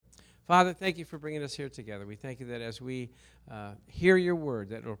Father, thank you for bringing us here together. We thank you that as we hear your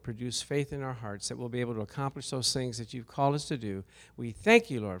word, that it will produce faith in our hearts, that we'll be able to accomplish those things that you've called us to do. We thank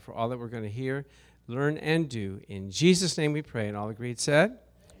you, Lord, for all that we're going to hear, learn, and do. In Jesus' name we pray. And all agreed said,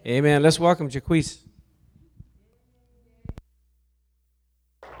 amen. Let's welcome Jaquise.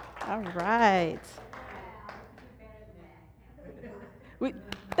 All right.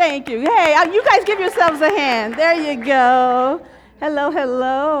 Thank you. Hey, you guys give yourselves a hand. There you go. Hello,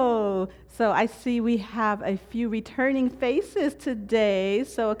 hello. So I see we have a few returning faces today.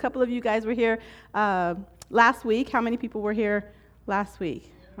 So a couple of you guys were here last week. How many people were here last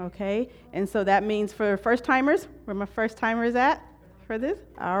week? Okay. And so that means for first-timers, where my first-timers at for this?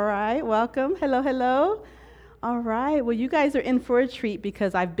 All right. Welcome. Hello, hello. All right. Well, you guys are in for a treat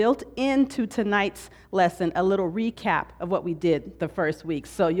because I've built into tonight's lesson a little recap of what we did the first week.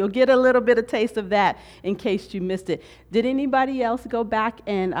 So you'll get a little bit of taste of that in case you missed it. Did anybody else go back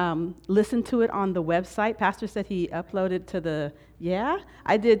and listen to it on the website? Pastor said he uploaded to the, yeah?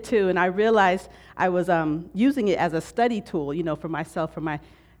 I did too. And I realized I was using it as a study tool, for myself, for my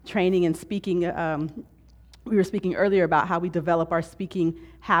training and speaking. We were speaking earlier about how we develop our speaking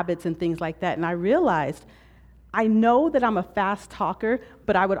habits and things like that. And I realized I know that I'm a fast talker,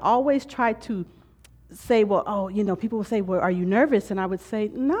 but I would always try to say, well, people would say, well, are you nervous? And I would say,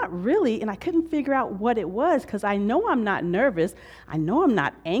 not really. And I couldn't figure out what it was because I know I'm not nervous. I know I'm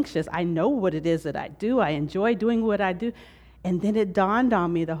not anxious. I know what it is that I do. I enjoy doing what I do. And then it dawned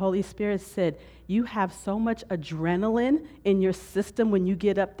on me, the Holy Spirit said, you have so much adrenaline in your system when you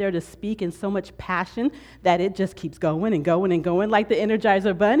get up there to speak and so much passion that it just keeps going and going and going like the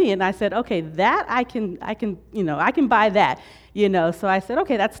Energizer Bunny. And I said, okay, that I can buy that, So I said,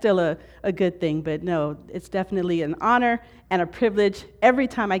 okay, that's still a good thing. But no, it's definitely an honor and a privilege every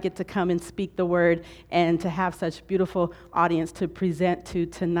time I get to come and speak the word and to have such beautiful audience to present to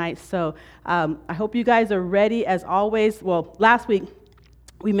tonight. So I hope you guys are ready as always. Well, last week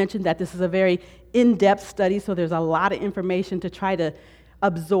we mentioned that this is a very in-depth study, so there's a lot of information to try to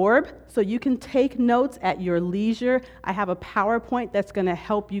absorb. So you can take notes at your leisure. I have a PowerPoint that's going to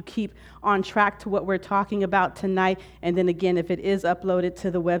help you keep on track to what we're talking about tonight. And then again, if it is uploaded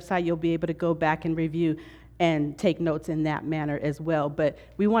to the website, you'll be able to go back and review and take notes in that manner as well. But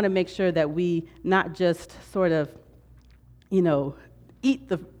we want to make sure that we not just sort of, eat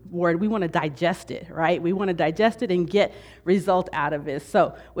the word, we want to digest it, right? We want to digest it and get result out of it.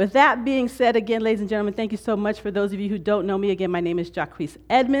 So with that being said, again, ladies and gentlemen, thank you so much. For those of you who don't know me, again, my name is Jaquise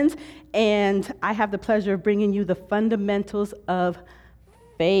Edmonds, and I have the pleasure of bringing you the fundamentals of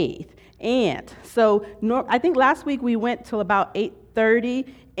faith. And so I think last week we went till about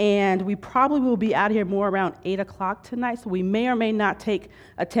 8:30, and we probably will be out of here more around 8 o'clock tonight, so we may or may not take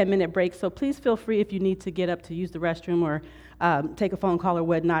a 10-minute break. So please feel free if you need to get up to use the restroom or take a phone call or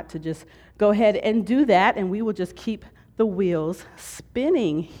whatnot to just go ahead and do that, and we will just keep the wheels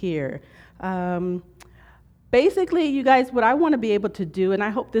spinning here. Basically, you guys, what I want to be able to do, and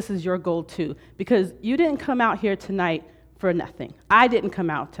I hope this is your goal too, because you didn't come out here tonight for nothing. I didn't come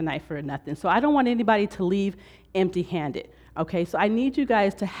out tonight for nothing, so I don't want anybody to leave empty-handed, okay? So I need you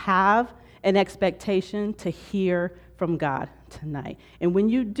guys to have an expectation to hear from God tonight. And when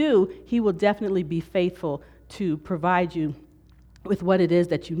you do, He will definitely be faithful to provide you with what it is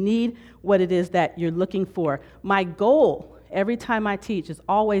that you need, what it is that you're looking for. My goal every time I teach is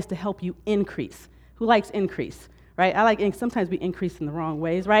always to help you increase. Who likes increase, right? Sometimes we increase in the wrong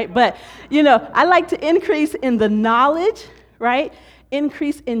ways, right? But, I like to increase in the knowledge, right?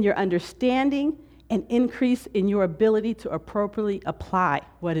 Increase in your understanding and increase in your ability to appropriately apply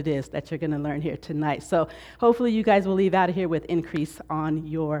what it is that you're going to learn here tonight. So hopefully you guys will leave out of here with increase on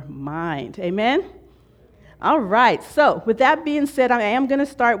your mind. Amen? All right, so with that being said, I am going to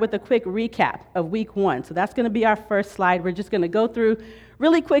start with a quick recap of week 1. So that's going to be our first slide. We're just going to go through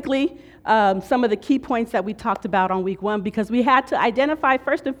really quickly some of the key points that we talked about on week 1 because we had to identify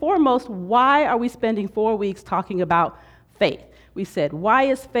first and foremost, why are we spending 4 weeks talking about faith? We said, why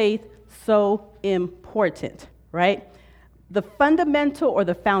is faith so important, right? The fundamental or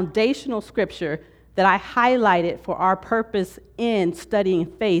the foundational scripture that I highlighted for our purpose in studying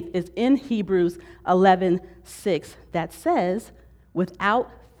faith is in Hebrews 11:6 that says, without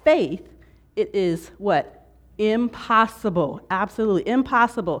faith, it is what? Impossible, absolutely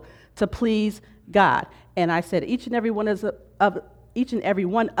impossible to please God. And I said each and every one of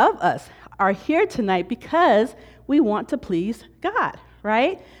us are here tonight because we want to please God,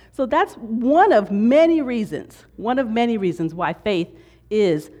 right? So that's one of many reasons why faith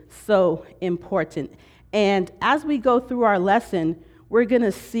is so important. And as we go through our lesson, we're going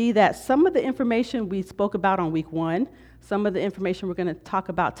to see that some of the information we spoke about on week 1, some of the information we're going to talk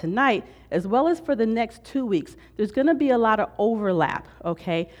about tonight, as well as for the next 2 weeks, there's going to be a lot of overlap,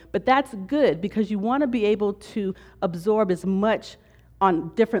 okay? But that's good because you want to be able to absorb as much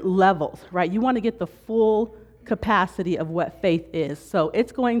on different levels, right? You want to get the full capacity of what faith is. So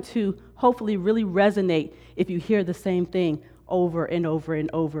it's going to hopefully really resonate if you hear the same thing over and over and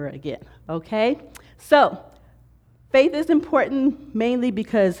over again, okay? So faith is important mainly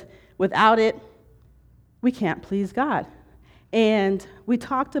because without it, we can't please God. And we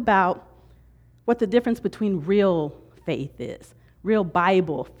talked about what the difference between real faith is, real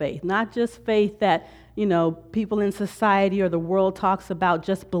Bible faith, not just faith that, people in society or the world talks about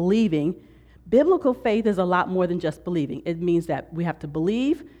just believing. Biblical faith is a lot more than just believing. It means that we have to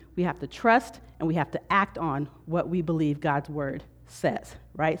believe, we have to trust, and we have to act on what we believe God's word says,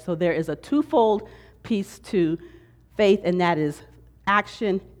 right? So there is a twofold piece to faith, and that is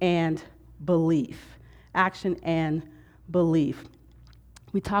action and belief. Action and belief.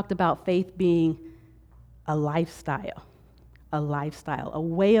 We talked about faith being a lifestyle, a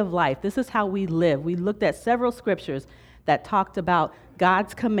way of life. This is how we live. We looked at several scriptures that talked about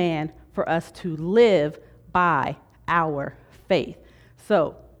God's command for us to live by our faith.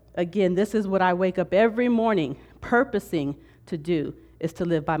 So, again, this is what I wake up every morning purposing to do, is to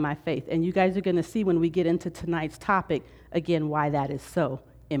live by my faith. And you guys are going to see when we get into tonight's topic, again, why that is so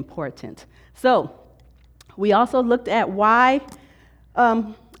important. So, we also looked at why,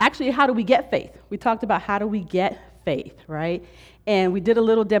 how do we get faith? We talked about how do we get faith, right? And we did a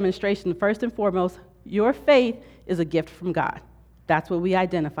little demonstration. First and foremost, your faith is a gift from God. That's what we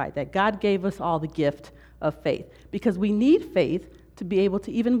identified, that God gave us all the gift of faith because we need faith to be able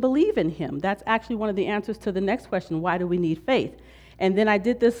to even believe in him. That's actually one of the answers to the next question, why do we need faith? And then I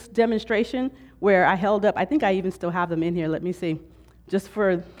did this demonstration where I held up, I think I even still have them in here. Let me see. Just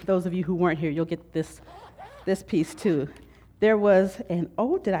for those of you who weren't here, you'll get this piece too. There was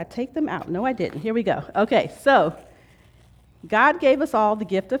did I take them out? No, I didn't. Here we go. Okay, so God gave us all the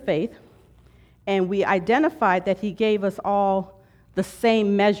gift of faith, and we identified that he gave us all the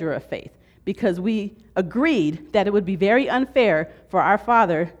same measure of faith because we agreed that it would be very unfair for our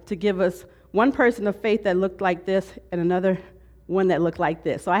Father to give us one person of faith that looked like this and another one that looked like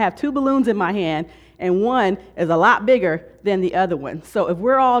this. So I have two balloons in my hand, and one is a lot bigger than the other one. So if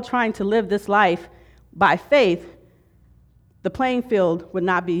we're all trying to live this life by faith, the playing field would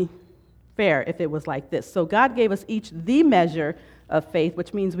not be fair if it was like this. So God gave us each the measure of faith,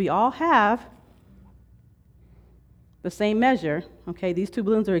 which means we all have the same measure, okay? These two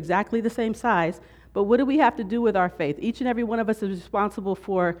balloons are exactly the same size, but what do we have to do with our faith? Each and every one of us is responsible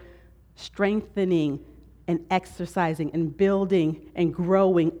for strengthening and exercising and building and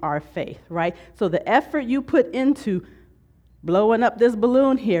growing our faith, right? So the effort you put into blowing up this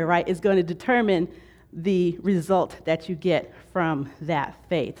balloon here, right, is going to determine the result that you get from that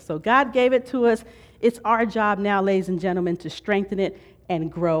faith. So God gave it to us. It's our job now, ladies and gentlemen, to strengthen it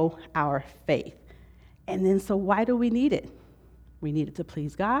and grow our faith. And then, so why do we need it? We need it to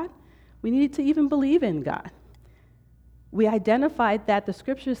please God. We need it to even believe in God. We identified that the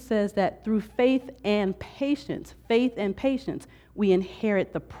scripture says that through faith and patience, we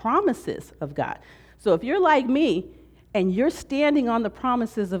inherit the promises of God. So if you're like me and you're standing on the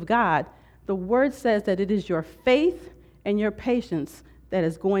promises of God, the word says that it is your faith and your patience that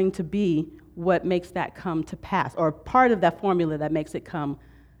is going to be what makes that come to pass, or part of that formula that makes it come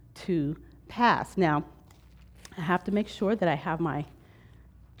to pass. Now, I have to make sure that I have my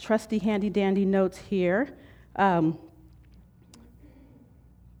trusty handy-dandy notes here.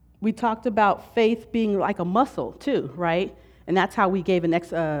 We talked about faith being like a muscle too, right? And that's how we gave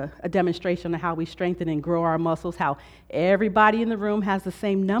a demonstration of how we strengthen and grow our muscles, how everybody in the room has the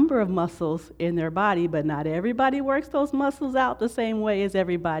same number of muscles in their body, but not everybody works those muscles out the same way as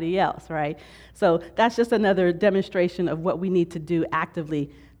everybody else, right? So that's just another demonstration of what we need to do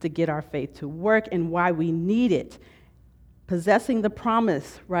actively to get our faith to work and why we need it. Possessing the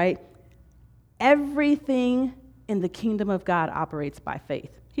promise, right? Everything in the kingdom of God operates by faith.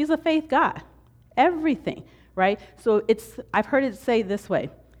 He's a faith God. Everything. Right? So I've heard it say this way,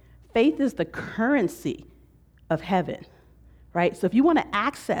 faith is the currency of heaven, right? So if you want to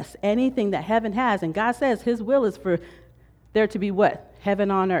access anything that heaven has, and God says his will is for there to be what?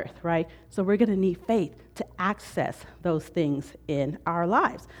 Heaven on earth, right? So we're going to need faith to access those things in our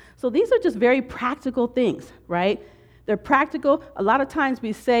lives. So these are just very practical things, right? They're practical. A lot of times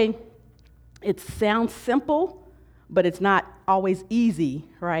we say it sounds simple, but it's not always easy,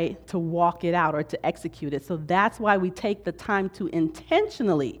 right, to walk it out or to execute it. So that's why we take the time to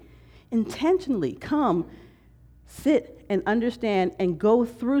intentionally come sit and understand and go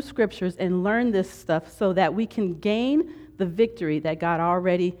through scriptures and learn this stuff so that we can gain the victory that God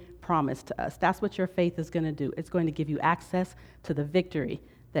already promised to us. That's what your faith is going to do. It's going to give you access to the victory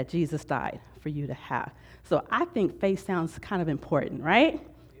that Jesus died for you to have. So I think faith sounds kind of important, right?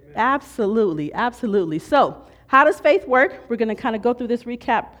 Amen. Absolutely, absolutely. So how does faith work? We're going to kind of go through this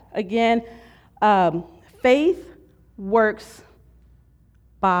recap again. Faith works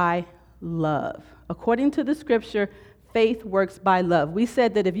by love. According to the scripture, faith works by love. We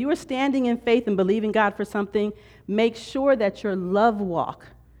said that if you are standing in faith and believing God for something, make sure that your love walk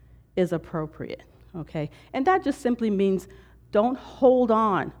is appropriate, okay? And that just simply means don't hold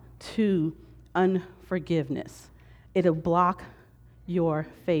on to unforgiveness. It'll block your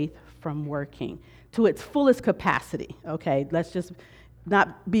faith from working to its fullest capacity, okay? Let's just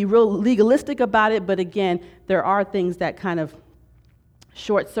not be real legalistic about it, but again, there are things that kind of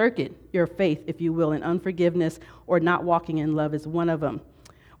short-circuit your faith, if you will, and unforgiveness or not walking in love is one of them.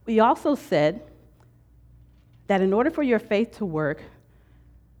 We also said that in order for your faith to work,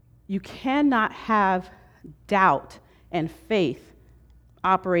 you cannot have doubt and faith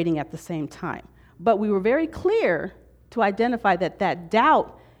operating at the same time. But we were very clear to identify that that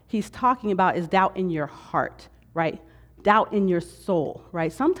doubt he's talking about is doubt in your heart, right? Doubt in your soul,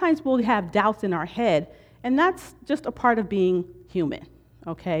 right? Sometimes we'll have doubts in our head, and that's just a part of being human,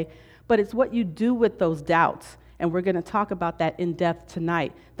 okay? But it's what you do with those doubts, and we're going to talk about that in depth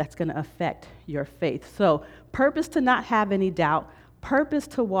tonight, that's going to affect your faith. So purpose to not have any doubt, purpose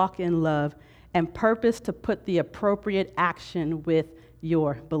to walk in love, and purpose to put the appropriate action with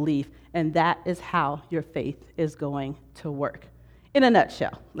your belief. And that is how your faith is going to work. In a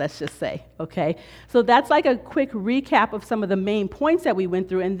nutshell, let's just say, okay? So that's like a quick recap of some of the main points that we went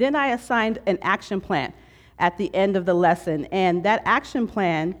through, and then I assigned an action plan at the end of the lesson. And that action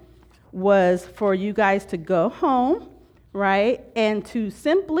plan was for you guys to go home, right, and to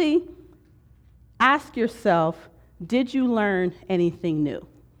simply ask yourself, did you learn anything new,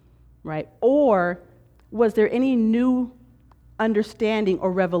 right? Or was there any new understanding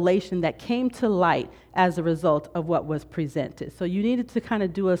or revelation that came to light as a result of what was presented? So you needed to kind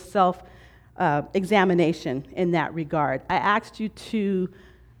of do a self-examination in that regard. I asked you to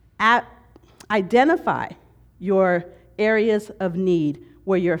identify your areas of need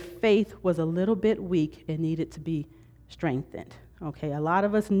where your faith was a little bit weak and needed to be strengthened. Okay, a lot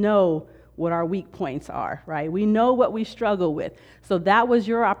of us know what our weak points are, right? We know what we struggle with. So that was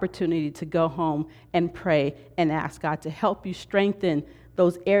your opportunity to go home and pray and ask God to help you strengthen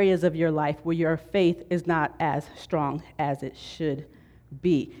those areas of your life where your faith is not as strong as it should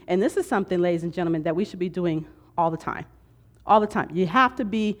be. And this is something, ladies and gentlemen, that we should be doing all the time. All the time. You have to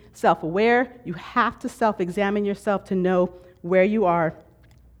be self-aware. You have to self-examine yourself to know where you are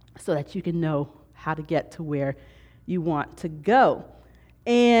so that you can know how to get to where you want to go.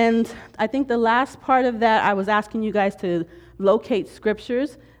 And I think the last part of that, I was asking you guys to locate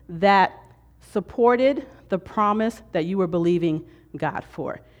scriptures that supported the promise that you were believing God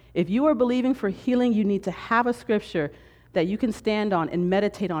for. If you are believing for healing, you need to have a scripture that you can stand on and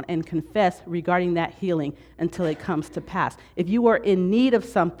meditate on and confess regarding that healing until it comes to pass. If you are in need of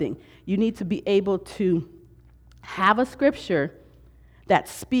something, you need to be able to have a scripture that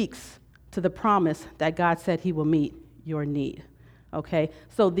speaks to the promise that God said he will meet your need. Okay,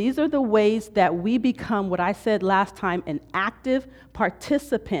 so these are the ways that we become, what I said last time, an active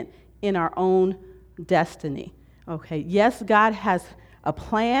participant in our own destiny. Okay, yes, God has a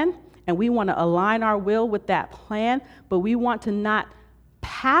plan, and we want to align our will with that plan, but we want to not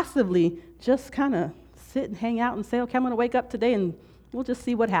passively just kind of sit and hang out and say, okay, I'm going to wake up today and we'll just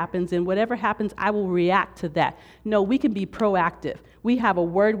see what happens, and whatever happens, I will react to that. No, we can be proactive. We have a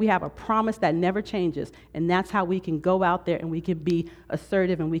word, we have a promise that never changes, and that's how we can go out there and we can be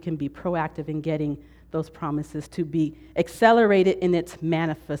assertive and we can be proactive in getting those promises to be accelerated in its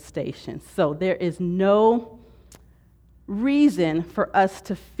manifestation. So there is no reason for us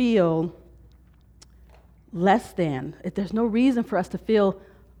to feel less than. There's no reason for us to feel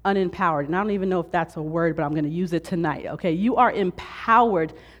unempowered. And I don't even know if that's a word, but I'm going to use it tonight, okay? You are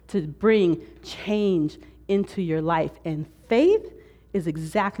empowered to bring change into your life, and faith is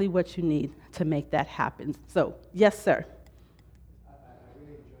exactly what you need to make that happen. So, yes, sir. I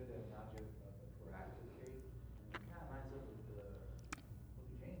really enjoyed that analogy of the proactive faith. It kind of lines up with the book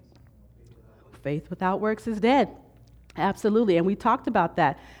of James. Faith without works is dead. Absolutely, and we talked about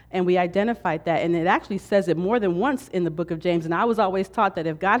that, and we identified that, and it actually says it more than once in the book of James, and I was always taught that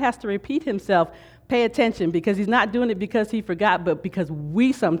if God has to repeat himself, pay attention, because he's not doing it because he forgot, but because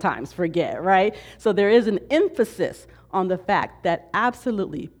we sometimes forget, right? So there is an emphasis on the fact that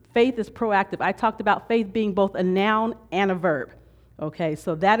absolutely Faith is proactive. I talked about faith being both a noun and a verb. Okay,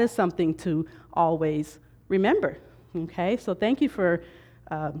 so that is something to always remember. Okay, so thank you for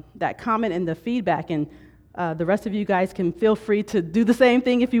that comment and the feedback. And the rest of you guys can feel free to do the same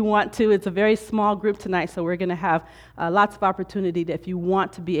thing if you want to. It's a very small group tonight, so we're going to have lots of opportunity if you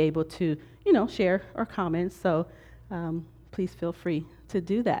want to be able to, share or comment. So please feel free to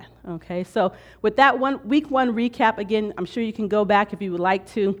do that. Okay, so with that week one recap, again, I'm sure you can go back if you would like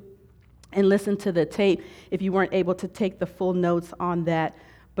to and listen to the tape if you weren't able to take the full notes on that.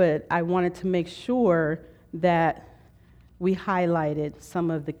 But I wanted to make sure that we highlighted some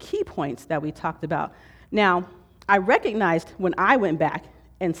of the key points that we talked about. Now, I recognized when I went back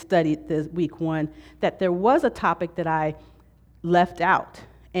and studied this week one that there was a topic that I left out.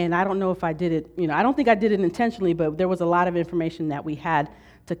 And I don't know if I did it, I don't think I did it intentionally, but there was a lot of information that we had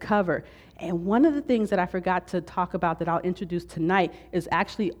to cover. And one of the things that I forgot to talk about that I'll introduce tonight is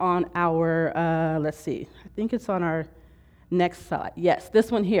actually on our, I think it's on our next slide. Yes,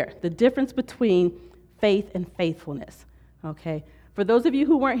 this one here, the difference between faith and faithfulness, okay? For those of you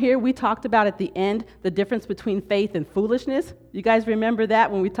who weren't here, we talked about at the end the difference between faith and foolishness. You guys remember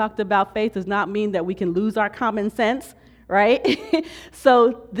that when we talked about faith does not mean that we can lose our common sense, right?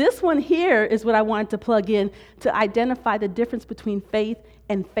 So this one here is what I wanted to plug in to identify the difference between faith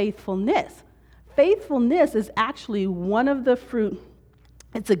and faithfulness. Faithfulness is actually one of the fruit,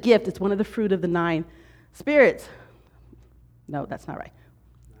 it's a gift, it's one of the fruit of the 9 spirits. No, that's not right.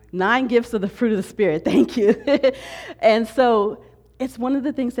 9 gifts of the fruit of the Spirit, thank you. And so it's one of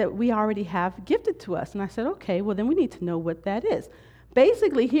the things that we already have gifted to us. And I said, okay, well then we need to know what that is.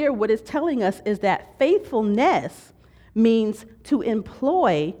 Basically here, what it's telling us is that faithfulness means to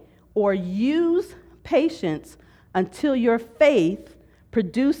employ or use patience until your faith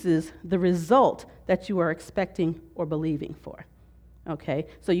produces the result that you are expecting or believing for. Okay,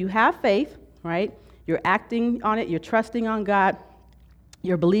 so you have faith, right? You're acting on it, you're trusting on God,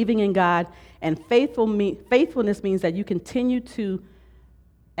 you're believing in God, and faithfulness means that you continue to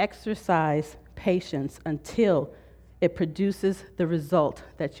exercise patience until it produces the result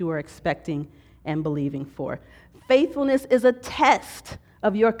that you are expecting and believing for. Faithfulness is a test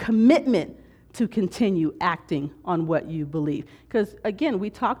of your commitment to continue acting on what you believe. Because, again, we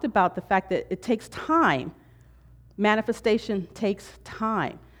talked about the fact that it takes time. Manifestation takes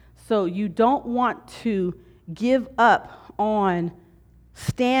time. So you don't want to give up on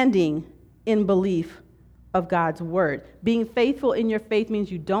standing in belief of God's word. Being faithful in your faith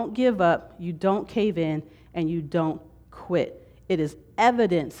means you don't give up, you don't cave in, and you don't quit. It is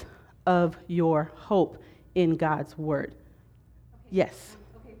evidence of your hope in God's word. Okay. Yes.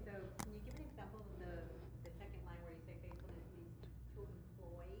 Okay, so can you give an example of the second line where you say faithfulness means to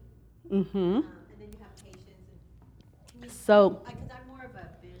employ? Mm-hmm. And then you have patience. And can you, So, because I'm more of a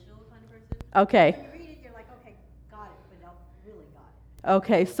visual kind of person. okay. When you read it, you're like, okay, got it, but no, really got it.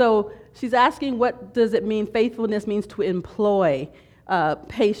 Okay, so she's asking what does it mean faithfulness means to employ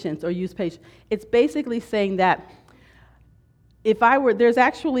patience or use patience. It's basically saying that there's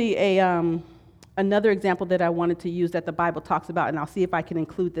actually another example that I wanted to use that the Bible talks about, and I'll see if I can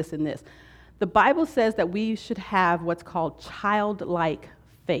include this in this. The Bible says that we should have what's called childlike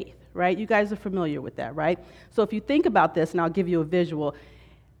faith, right? You guys are familiar with that, right? So if you think about this, and I'll give you a visual,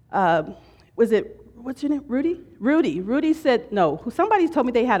 what's your name, Rudy? Rudy said, no, somebody told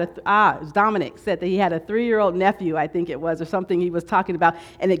me they had it was Dominic, said that he had a 3-year-old nephew, I think it was, or something he was talking about,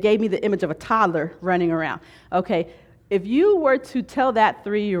 and it gave me the image of a toddler running around. Okay, if you were to tell that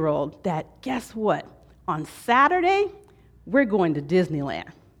 3-year-old that, guess what, on Saturday, we're going to Disneyland,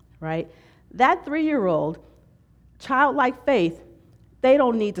 right? That 3-year-old, childlike faith, they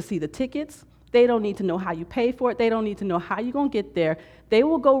don't need to see the tickets. They don't need to know how you pay for it. They don't need to know how you're going to get there. They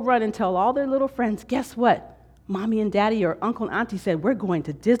will go run and tell all their little friends, guess what? Mommy and daddy or uncle and auntie said, we're going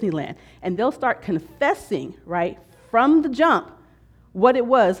to Disneyland. And they'll start confessing, right, from the jump, what it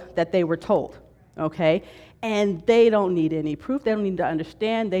was that they were told, okay? And they don't need any proof. They don't need to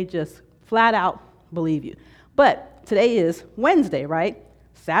understand. They just flat out believe you. But today is Wednesday, right?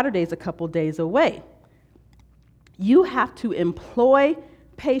 Saturday's a couple days away. You have to employ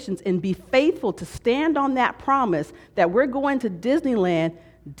patience and be faithful to stand on that promise that we're going to Disneyland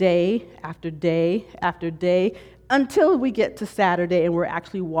day after day after day until we get to Saturday and we're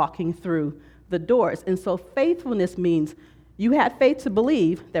actually walking through the doors. And so faithfulness means you had faith to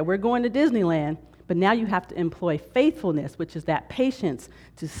believe that we're going to Disneyland, but now you have to employ faithfulness, which is that patience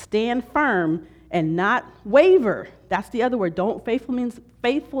to stand firm and not waver. That's the other word.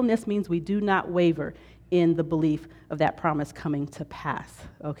 Faithfulness means we do not waver in the belief of that promise coming to pass,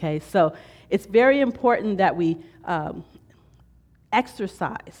 okay? So it's very important that we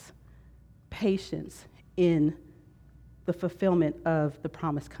exercise patience in the fulfillment of the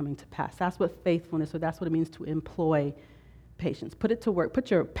promise coming to pass. That's what faithfulness, or that's what it means to employ patience. Put it to work. Put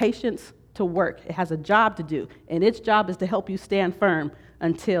your patience to work. It has a job to do, and its job is to help you stand firm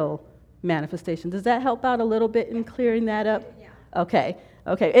until manifestation. Does that help out a little bit in clearing that up? Yeah. Okay.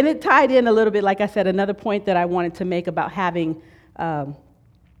 And it tied in a little bit, like I said, another point that I wanted to make about having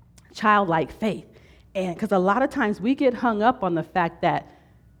childlike faith. And because a lot of times we get hung up on the fact that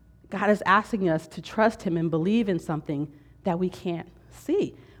God is asking us to trust him and believe in something that we can't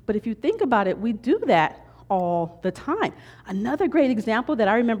see. But if you think about it, we do that all the time. Another great example that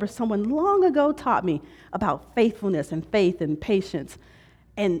I remember someone long ago taught me about faithfulness and faith and patience,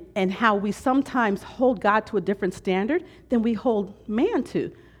 and how we sometimes hold God to a different standard than we hold man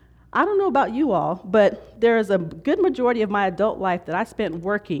to. I don't know about you all, but there is a good majority of my adult life that I spent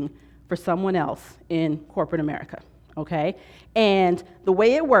working for someone else in corporate America, okay? And the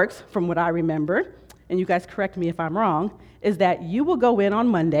way it works, from what I remember, and you guys correct me if I'm wrong, is that you will go in on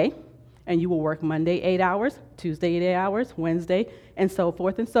Monday, and you will work Monday 8 hours, Tuesday 8 hours, Wednesday, and so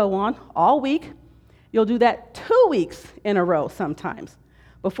forth and so on, all week. You'll do that 2 weeks in a row sometimes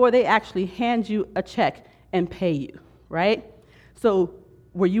before they actually hand you a check and pay you, right? So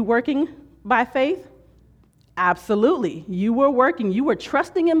were you working by faith? Absolutely. You were working. You were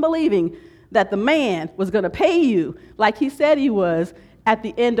trusting and believing that the man was going to pay you like he said he was at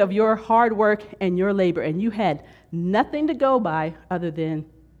the end of your hard work and your labor, and you had nothing to go by other than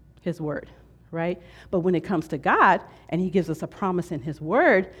his word, right? But when it comes to God, and he gives us a promise in his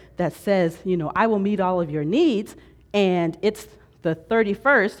word that says, I will meet all of your needs, and it's the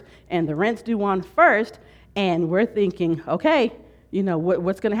 31st, and the rent's due on 1st, and we're thinking, okay,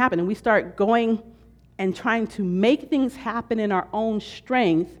 what's going to happen? And we start going and trying to make things happen in our own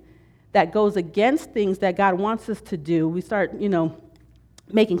strength that goes against things that God wants us to do. We start,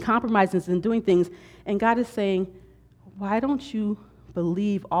 making compromises and doing things, and God is saying, why don't you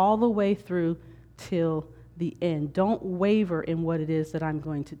believe all the way through till the end? Don't waver in what it is that I'm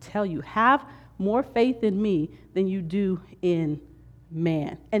going to tell you. Have more faith in me than you do in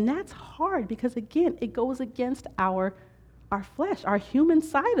man. And that's hard because, again, it goes against our flesh, our human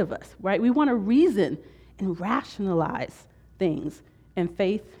side of us, right? We want to reason and rationalize things. And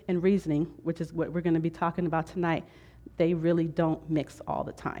faith and reasoning, which is what we're going to be talking about tonight, they really don't mix all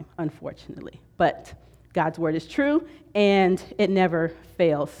the time, unfortunately. But God's word is true, and it never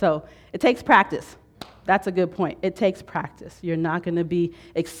fails. So it takes practice. That's a good point. It takes practice. You're not going to be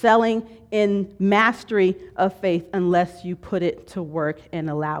excelling in mastery of faith unless you put it to work and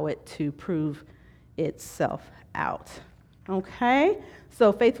allow it to prove itself out. Okay?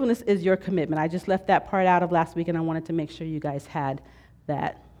 So faithfulness is your commitment. I just left that part out of last week, and I wanted to make sure you guys had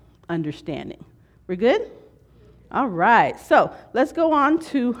that understanding. We're good? All right. So let's go on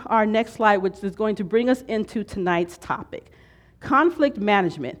to our next slide, which is going to bring us into tonight's topic, conflict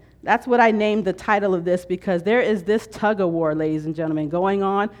management. That's what I named the title of this because there is this tug-of-war, ladies and gentlemen, going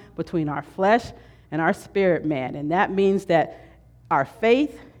on between our flesh and our spirit man. And that means that our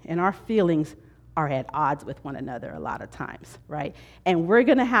faith and our feelings are at odds with one another a lot of times, right? And we're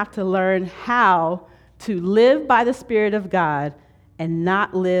going to have to learn how to live by the Spirit of God and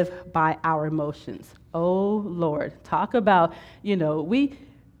not live by our emotions. Oh, Lord. Talk about, we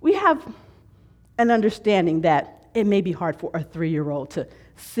have an understanding that it may be hard for a 3-year-old to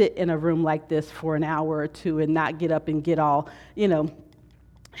sit in a room like this for an hour or two and not get up and get all,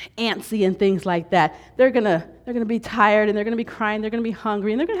 antsy and things like that. They're gonna be tired, and they're gonna be crying, they're gonna be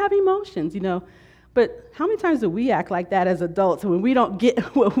hungry, and they're gonna have emotions, But how many times do we act like that as adults? When we don't get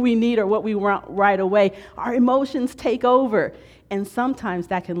what we need or what we want right away, our emotions take over. And sometimes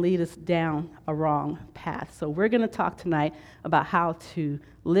that can lead us down a wrong path. So we're going to talk tonight about how to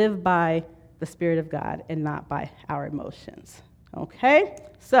live by the Spirit of God and not by our emotions. Okay?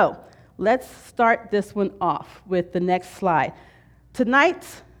 So let's start this one off with the next slide.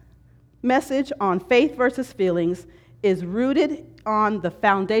 Tonight's message on faith versus feelings is rooted on the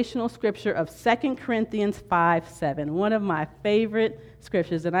foundational scripture of 2 Corinthians 5:7, one of my favorite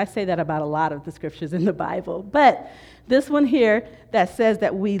scriptures, and I say that about a lot of the scriptures in the Bible. But this one here that says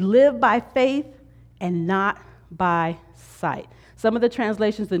that we live by faith and not by sight. Some of the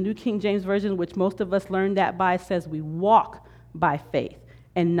translations, the New King James Version, which most of us learned that by, says we walk by faith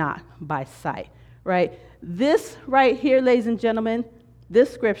and not by sight, right? This right here, ladies and gentlemen,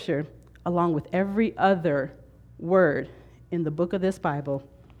 this scripture, along with every other word in the book of this Bible,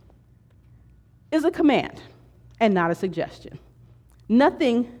 is a command and not a suggestion.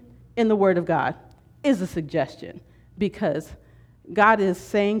 Nothing in the Word of God is a suggestion because God is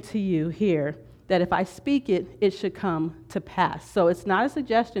saying to you here that if I speak it, it should come to pass. So it's not a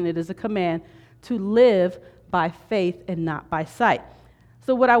suggestion, it is a command to live by faith and not by sight.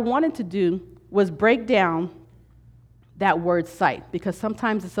 So what I wanted to do was break down that word sight, because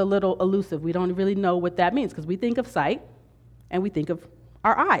sometimes it's a little elusive. We don't really know what that means, because we think of sight and we think of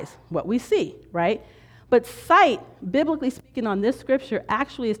our eyes, what we see, right? But sight, biblically speaking on this scripture,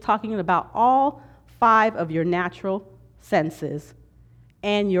 actually is talking about all 5 of your natural senses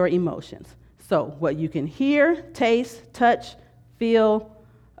and your emotions. So what you can hear, taste, touch, feel,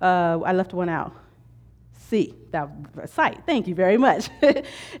 I left one out. See, that sight, thank you very much.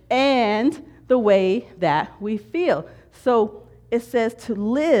 And the way that we feel. So it says to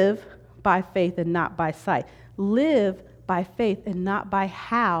live by faith and not by sight. Live by faith and not by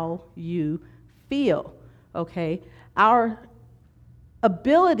how you feel, okay? Our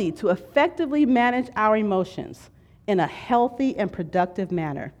ability to effectively manage our emotions in a healthy and productive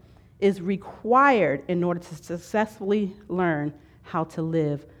manner is required in order to successfully learn how to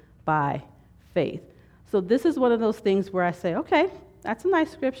live by faith. So this is one of those things where I say, okay, that's a nice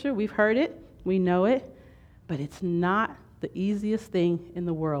scripture. We've heard it. We know it. But it's not the easiest thing in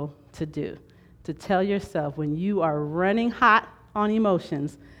the world to do. To tell yourself when you are running hot on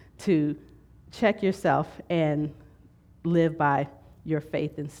emotions to check yourself and live by your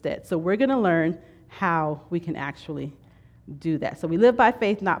faith instead. So we're going to learn how we can actually do that. So we live by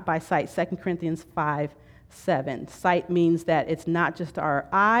faith, not by sight. 2 Corinthians 5:7. Sight means that it's not just our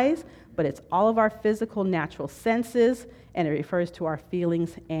eyes, but it's all of our physical, natural senses, and it refers to our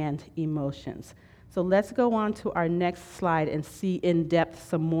feelings and emotions. So let's go on to our next slide and see in depth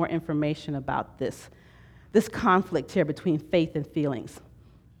some more information about this conflict here between faith and feelings.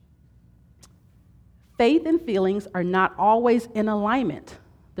 Faith and feelings are not always in alignment.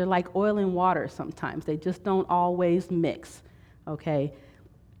 They're like oil and water sometimes. They just don't always mix, okay?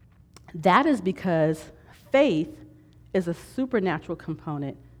 That is because faith is a supernatural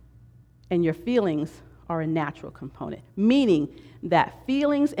component and your feelings are a natural component, meaning that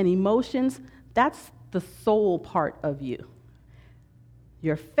feelings and emotions, that's the soul part of you.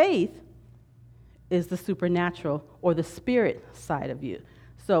 Your faith is the supernatural or the spirit side of you.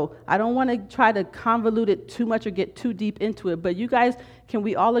 So I don't want to try to convolute it too much or get too deep into it, but you guys, can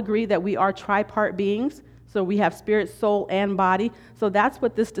we all agree that we are tripart beings? So we have spirit, soul, and body. So that's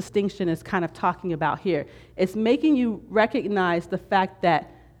what this distinction is kind of talking about here. It's making you recognize the fact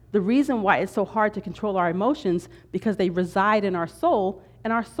that the reason why it's so hard to control our emotions because they reside in our soul,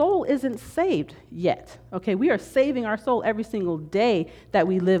 and our soul isn't saved yet. Okay, we are saving our soul every single day that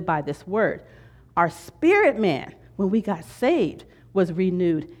we live by this word. Our spirit man, when we got saved, was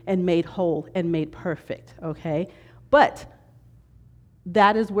renewed and made whole and made perfect, okay? But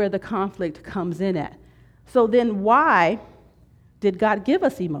that is where the conflict comes in at. So then why did God give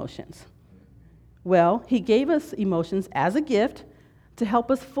us emotions? Well, he gave us emotions as a gift to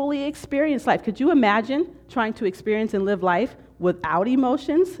help us fully experience life. Could you imagine trying to experience and live life without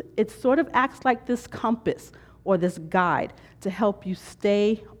emotions? It sort of acts like this compass or this guide to help you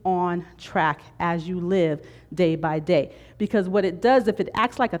stay on track as you live day by day. Because what it does, if it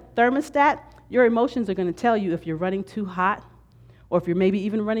acts like a thermostat, your emotions are going to tell you if you're running too hot or if you're maybe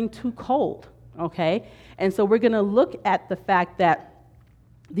even running too cold, okay? And so we're going to look at the fact that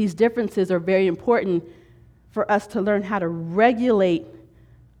these differences are very important for us to learn how to regulate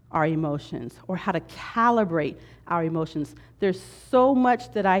our emotions or how to calibrate our emotions. There's so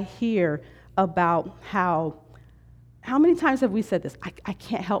much that I hear about how many times have we said this? I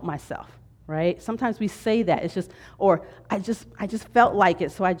can't help myself, right? Sometimes we say that. It's just, or I just felt like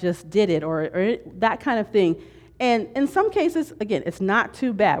it, so I just did it, or that kind of thing. And in some cases, again, it's not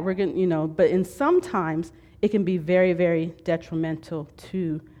too bad. We're going, but in sometimes it can be very, very detrimental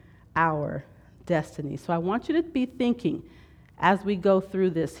to our destiny. So I want you to be thinking as we go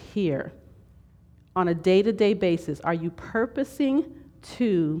through this here on a day-to-day basis, are you purposing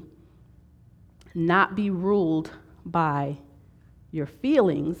to not be ruled by your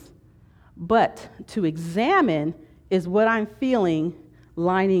feelings, but to examine, is what I'm feeling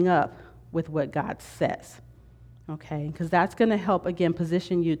lining up with what God says? Okay, because that's going to help, again,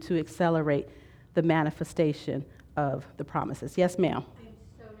 position you to accelerate the manifestation of the promises. Yes, ma'am? I'm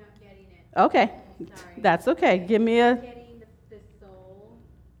so not getting it. Okay, Sorry. that's okay. Give me I'm a... getting the soul,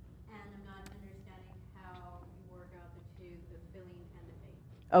 and I'm not understanding how you work out the two, the feeling and the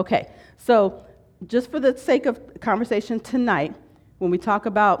faith. Okay, so just for the sake of conversation tonight, when we talk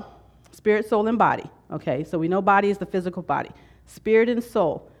about spirit, soul, and body, okay, so we know body is the physical body, spirit and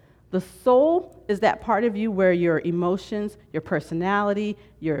soul. The soul is that part of you where your emotions, your personality,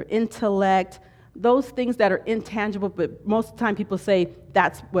 your intellect, those things that are intangible, but most of the time people say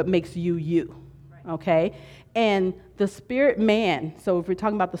that's what makes you you, okay? And the spirit man, so if we're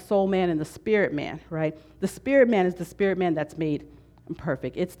talking about the soul man and the spirit man, right? The spirit man is the spirit man that's made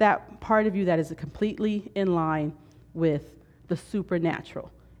perfect. It's that part of you that is completely in line with the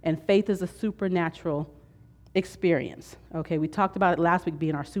supernatural. And faith is a supernatural experience, okay? We talked about it last week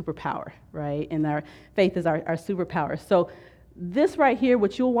being our superpower, right? And our faith is our superpower. So this right here,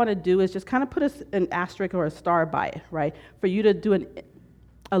 what you'll want to do is just kind of put an asterisk or a star by it, right? For you to do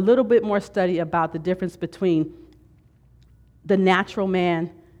a little bit more study about the difference between the natural man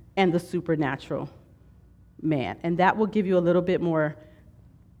and the supernatural man. And that will give you a little bit more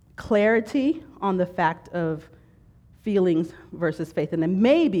clarity on the fact of feelings versus faith. And then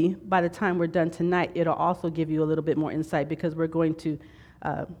maybe by the time we're done tonight, it'll also give you a little bit more insight, because we're going to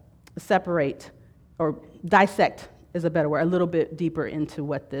separate or dissect is a better word, a little bit deeper into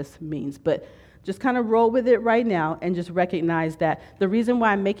what this means. But just kind of roll with it right now and just recognize that the reason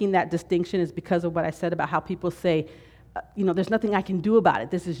why I'm making that distinction is because of what I said about how people say, there's nothing I can do about it.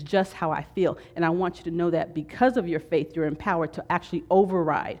 This is just how I feel. And I want you to know that because of your faith, you're empowered to actually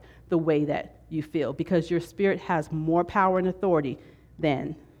override the way that you feel, because your spirit has more power and authority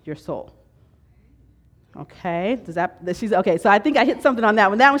than your soul. Okay? Okay, so I think I hit something on that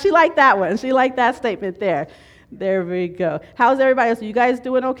one. That one, she liked that one. She liked that statement there. There we go. How's everybody else? Are you guys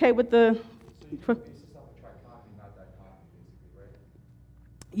doing okay with the...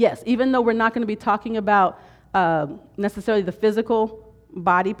 Yes, even though we're not going to be talking about necessarily the physical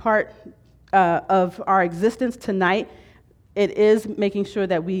body part of our existence tonight, it is making sure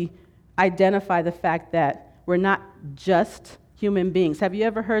that we identify the fact that we're not just human beings. Have you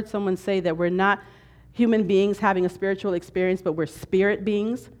ever heard someone say that we're not human beings having a spiritual experience, but we're spirit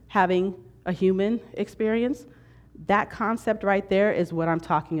beings having a human experience? That concept right there is what I'm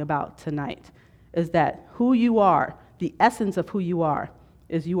talking about tonight, is that who you are, the essence of who you are,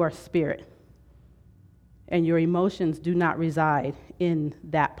 is you are spirit. And your emotions do not reside in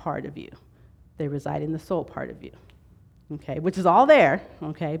that part of you. They reside in the soul part of you, okay, which is all there,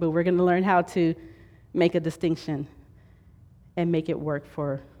 okay, but we're going to learn how to make a distinction and make it work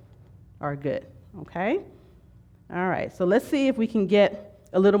for our good, okay? All right, so let's see if we can get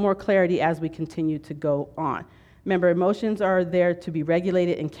a little more clarity as we continue to go on. Remember, emotions are there to be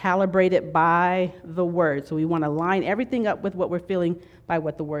regulated and calibrated by the word. So we want to line everything up with what we're feeling by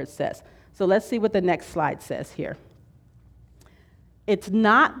what the word says. So let's see what the next slide says here. It's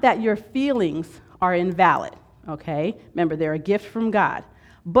not that your feelings are invalid, okay? Remember, they're a gift from God,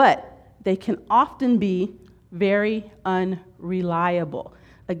 but they can often be very unreliable.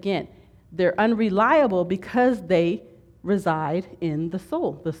 Again, they're unreliable because they reside in the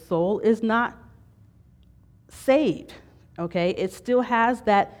soul. The soul is not saved, okay? It still has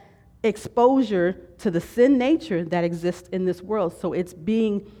that exposure to the sin nature that exists in this world, so it's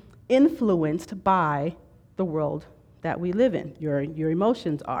being influenced by the world that we live in. Your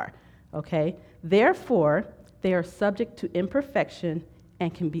emotions are, okay? Therefore, they are subject to imperfection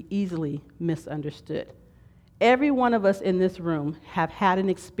and can be easily misunderstood. Every one of us in this room have had an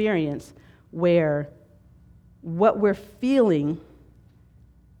experience where what we're feeling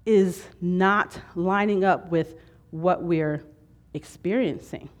is not lining up with what we're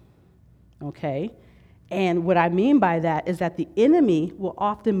experiencing, okay? And what I mean by that is that the enemy will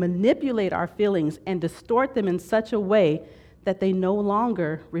often manipulate our feelings and distort them in such a way that they no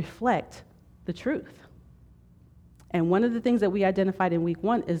longer reflect the truth. And one of the things that we identified in week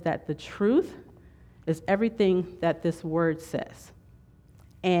 1 is that the truth is everything that this word says.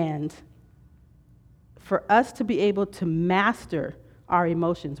 And for us to be able to master our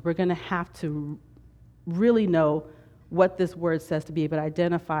emotions, we're going to have to really know what this word says to be able to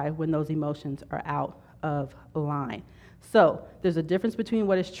identify when those emotions are out of line. So there's a difference between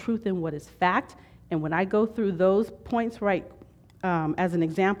what is truth and what is fact. And when I go through those points right as an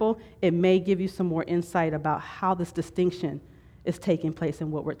example, it may give you some more insight about how this distinction is taking place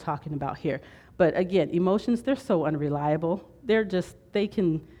and what we're talking about here. But again, emotions, they're so unreliable.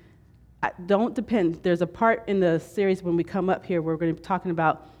 Don't depend. There's a part in the series when we come up here where we're going to be talking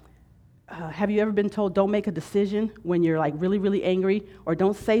about, have you ever been told don't make a decision when you're like really, really angry, or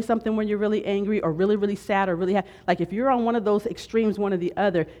don't say something when you're really angry or really, really sad or really like if you're on one of those extremes, one or the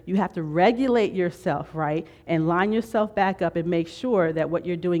other, you have to regulate yourself, right, and line yourself back up and make sure that what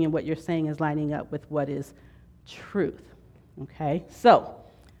you're doing and what you're saying is lining up with what is truth, okay? So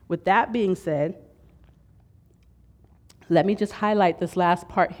with that being said, let me just highlight this last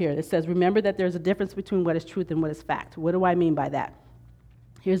part here. It says, remember that there's a difference between what is truth and what is fact. What do I mean by that?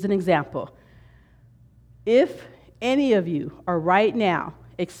 Here's an example. If any of you are right now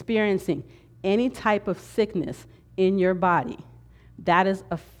experiencing any type of sickness in your body, that is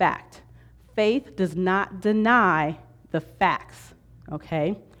a fact. faith does not deny the facts,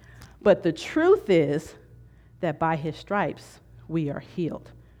 okay? But the truth is that by his stripes, we are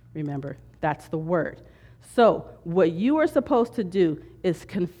healed. Remember, that's the word. So what you are supposed to do is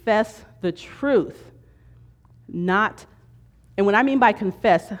confess the truth, not, and what I mean by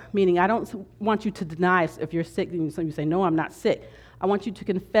confess, meaning I don't want you to deny if you're sick, and you say, no, I'm not sick. I want you to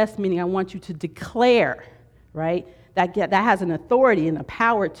confess, meaning I want you to declare, right? That has an authority and a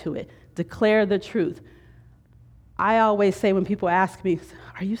power to it. Declare the truth. I always say when people ask me,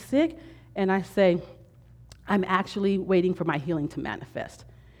 are you sick? And I say, I'm actually waiting for my healing to manifest.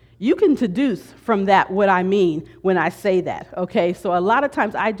 You can deduce from that what I mean when I say that, okay? So a lot of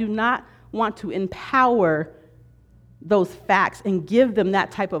times I do not want to empower those facts and give them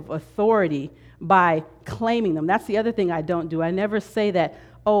that type of authority by claiming them. That's the other thing I don't do. I never say that,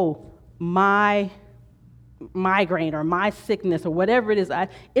 oh, my migraine or my sickness or whatever it is,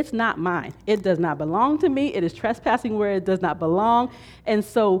 it's not mine. It does not belong to me. It is trespassing where it does not belong. And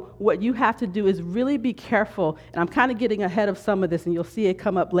so what you have to do is really be careful, and I'm kind of getting ahead of some of this, and you'll see it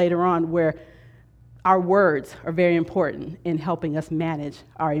come up later on, where our words are very important in helping us manage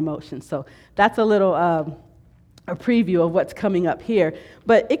our emotions. So that's a little a preview of what's coming up here.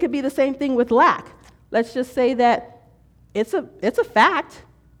 But it could be the same thing with lack. Let's just say that it's a fact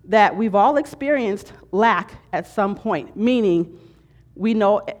that we've all experienced lack at some point, meaning we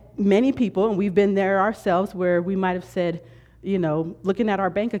know many people, and we've been there ourselves, where we might have said, looking at our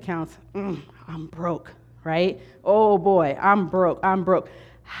bank accounts, I'm broke, right? Oh boy, I'm broke.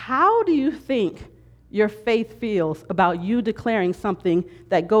 How do you think your faith feels about you declaring something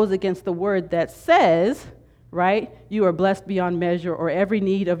that goes against the word that says, right, you are blessed beyond measure, or every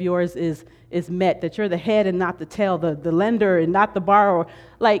need of yours is met, that you're the head and not the tail, the lender and not the borrower?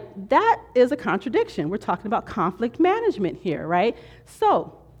 Like, that is a contradiction. We're talking about conflict management here, right?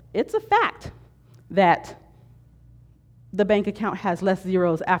 So it's a fact that the bank account has less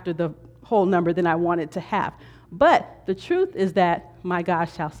zeros after the whole number than I want it to have. But the truth is that my God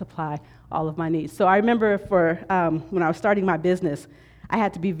shall supply all of my needs. So I remember when I was starting my business, I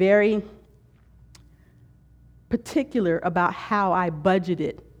had to be very particular about how I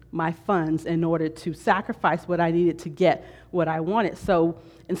budgeted my funds in order to sacrifice what I needed to get what I wanted. So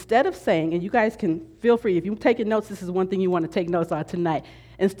instead of saying, and you guys can feel free, if you're taking notes, this is one thing you want to take notes on tonight.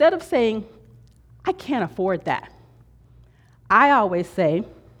 Instead of saying, I can't afford that, I always say,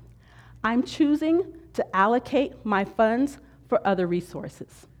 I'm choosing to allocate my funds for other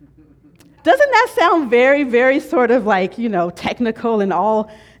resources. Doesn't that sound very, very sort of like, technical and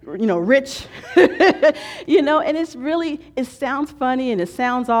all, rich, and it sounds funny and it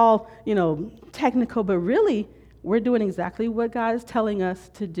sounds all, technical, but really we're doing exactly what God is telling us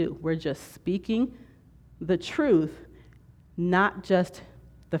to do. We're just speaking the truth, not just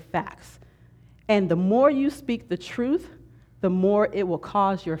the facts. And the more you speak the truth, the more it will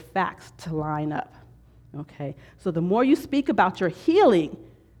cause your facts to line up, okay? So the more you speak about your healing,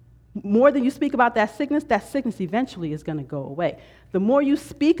 more than you speak about that sickness eventually is going to go away. The more you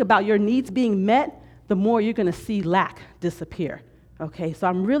speak about your needs being met, the more you're going to see lack disappear. Okay, so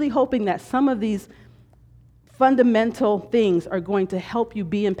I'm really hoping that some of these fundamental things are going to help you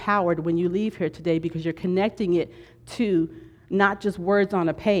be empowered when you leave here today, because you're connecting it to not just words on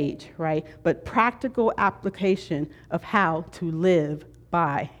a page, right, but practical application of how to live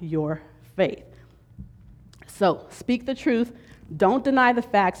by your faith. So speak the truth. Don't deny the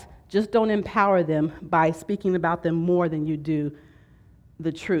facts. Just don't empower them by speaking about them more than you do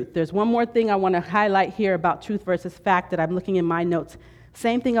the truth. There's one more thing I want to highlight here about truth versus fact that I'm looking in my notes.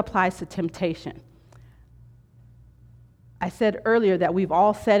 Same thing applies to temptation. I said earlier that we've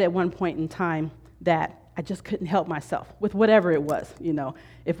all said at one point in time that I just couldn't help myself with whatever it was.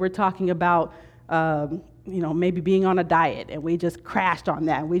 If we're talking about maybe being on a diet and we just crashed on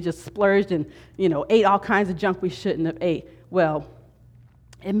that and we just splurged and ate all kinds of junk we shouldn't have ate. Well,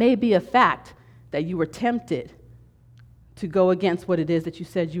 it may be a fact that you were tempted to go against what it is that you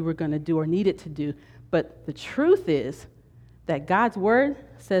said you were going to do or needed to do. But the truth is that God's word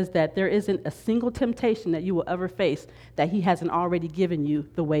says that there isn't a single temptation that you will ever face that he hasn't already given you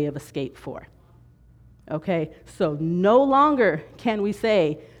the way of escape for. Okay? So no longer can we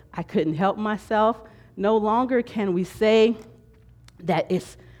say, I couldn't help myself. No longer can we say that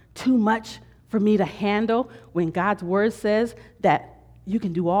it's too much for me to handle when God's word says that you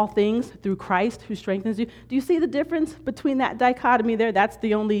can do all things through Christ who strengthens you. Do you see the difference between that dichotomy there? That's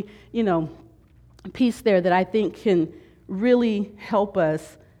the only, piece there that I think can really help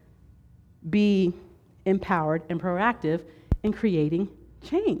us be empowered and proactive in creating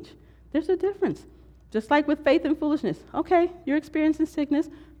change. There's a difference. Just like with faith and foolishness. Okay, you're experiencing sickness.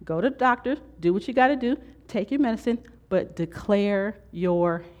 Go to the doctor. Do what you got to do. Take your medicine. But declare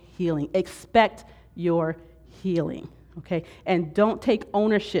your healing. Expect your healing. Okay? And don't take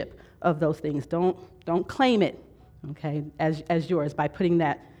ownership of those things. Don't claim it, okay, as yours by putting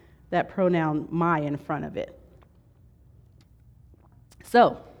that pronoun my in front of it.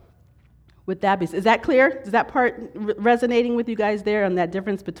 So, with that, is that clear? Is that part resonating with you guys there on that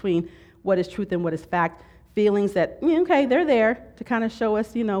difference between what is truth and what is fact? Feelings that, okay, they're there to kind of show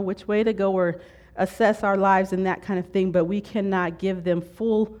us, which way to go or assess our lives and that kind of thing, but we cannot give them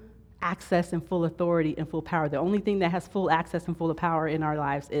full access and full authority and full power. The only thing that has full access and full power in our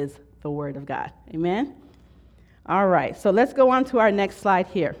lives is the Word of God. Amen? All right, so let's go on to our next slide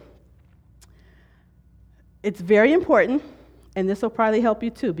here. It's very important, and this will probably help you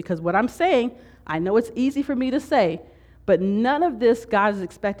too, because what I'm saying, I know it's easy for me to say, but none of this God is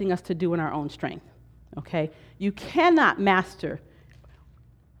expecting us to do in our own strength, okay? You cannot master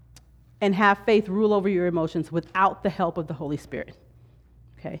and have faith rule over your emotions without the help of the Holy Spirit,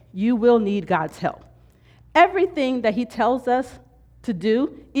 okay? You will need God's help. Everything that He tells us to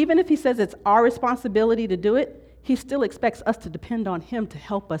do, even if He says it's our responsibility to do it, He still expects us to depend on Him to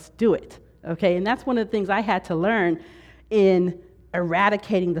help us do it, okay? And that's one of the things I had to learn in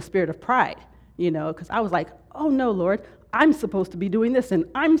eradicating the spirit of pride, because I was like, oh no, Lord, I'm supposed to be doing this and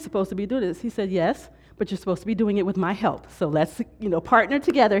I'm supposed to be doing this. He said, yes, but you're supposed to be doing it with my help. So let's, partner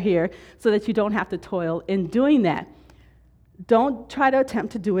together here so that you don't have to toil in doing that. Don't try to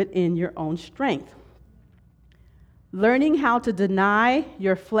attempt to do it in your own strength. Learning how to deny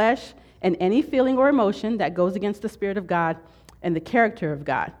your flesh and any feeling or emotion that goes against the Spirit of God and the character of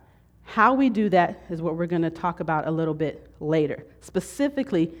God. How we do that is what we're going to talk about a little bit later.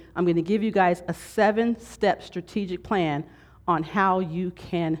 Specifically, I'm going to give you guys a 7-step strategic plan on how you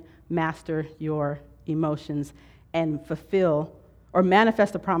can master your emotions and fulfill or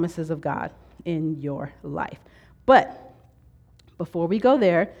manifest the promises of God in your life. But before we go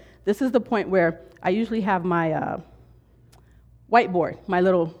there, this is the point where I usually have my whiteboard, my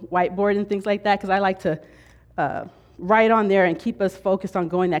little whiteboard and things like that, because I like to write on there and keep us focused on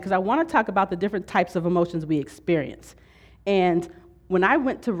going that, because I want to talk about the different types of emotions we experience. And when I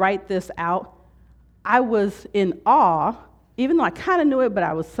went to write this out, I was in awe, even though I kind of knew it, but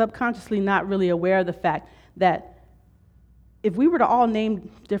I was subconsciously not really aware of the fact that if we were to all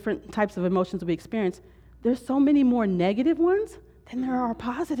name different types of emotions we experience, there's so many more negative ones than there are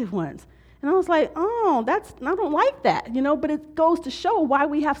positive ones. And I was like, I don't like that, but it goes to show why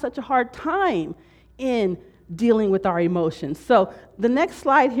we have such a hard time in dealing with our emotions. So the next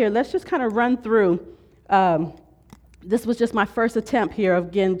slide here, let's just kind of run through. This was just my first attempt here,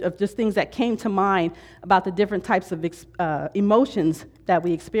 of just things that came to mind about the different types of emotions that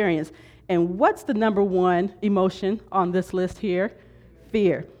we experience. And what's the number one emotion on this list here?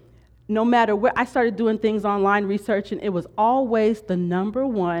 Fear. No matter where, I started doing things online, researching, it was always the number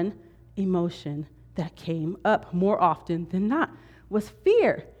one emotion that came up more often than not, was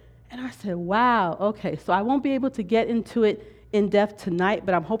fear. And I said, wow, okay, so I won't be able to get into it in depth tonight,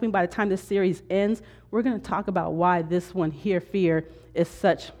 but I'm hoping by the time this series ends, we're going to talk about why this one here, fear, is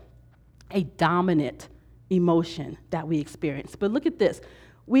such a dominant emotion that we experience. But look at this.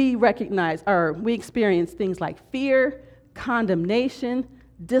 We experience things like fear, condemnation,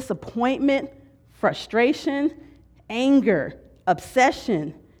 disappointment, frustration, anger,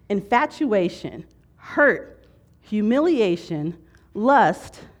 obsession, infatuation, hurt, humiliation,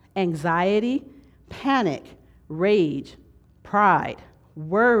 lust, anxiety, panic, rage, pride,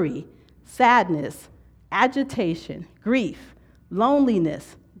 worry, sadness, agitation, grief,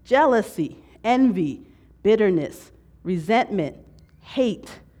 loneliness, jealousy, envy, bitterness, resentment, hate,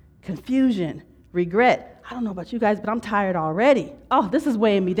 confusion, regret. I don't know about you guys, but I'm tired already. Oh, this is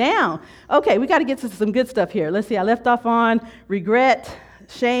weighing me down. Okay, we got to get to some good stuff here. Let's see, I left off on regret,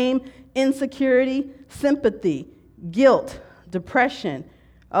 shame, insecurity, sympathy, guilt, depression.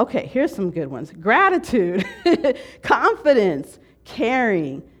 Okay, here's some good ones. Gratitude, confidence,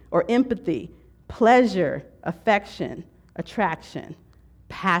 caring or empathy, pleasure, affection, attraction,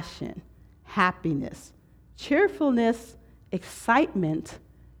 passion, happiness, cheerfulness, excitement,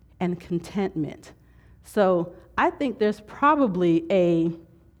 and contentment. So I think there's probably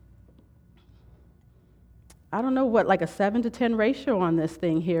like a 7 to 10 ratio on this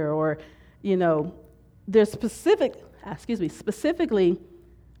thing here, or, there's specifically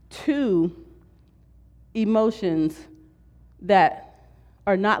 2 emotions that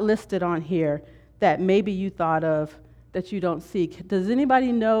are not listed on here that maybe you thought of that you don't see. Does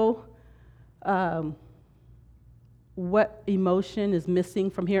anybody know what emotion is missing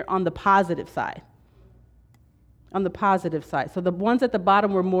from here on the positive side? on the positive side. So the ones at the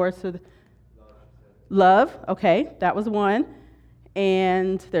bottom were more so love. Okay, that was one.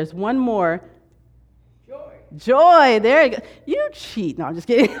 And there's one more. Joy, there you go. You cheat. No, I'm just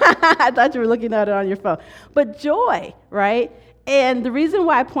kidding. I thought you were looking at it on your phone. But joy, right? And the reason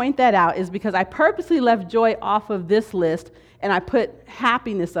why I point that out is because I purposely left joy off of this list and I put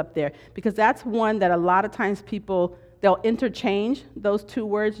happiness up there because that's one that a lot of times people, they'll interchange those two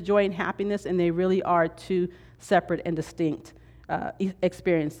words, joy and happiness, and they really are two separate and distinct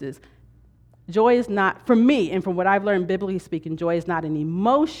experiences. Joy is not, for me, and from what I've learned biblically speaking, joy is not an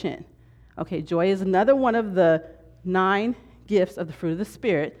emotion. Okay, joy is another one of the 9 gifts of the fruit of the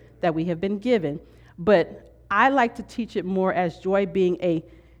Spirit that we have been given. But I like to teach it more as joy being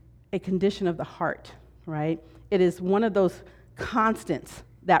a condition of the heart, right? It is one of those constants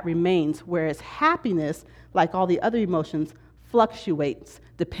that remains, whereas happiness, like all the other emotions, fluctuates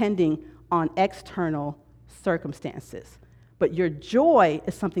depending on external circumstances. But your joy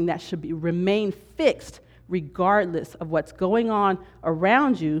is something that should remain fixed regardless of what's going on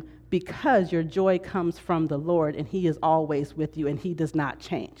around you, because your joy comes from the Lord and He is always with you and He does not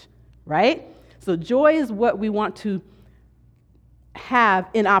change, right? So joy is what we want to have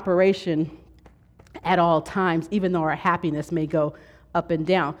in operation at all times, even though our happiness may go up and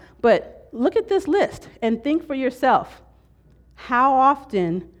down. But look at this list and think for yourself, how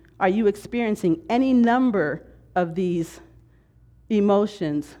often are you experiencing any number of these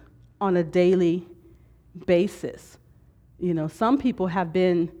emotions on a daily basis? You know, some people have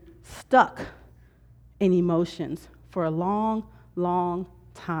been stuck in emotions for a long, long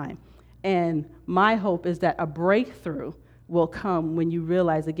time. And my hope is that a breakthrough will come when you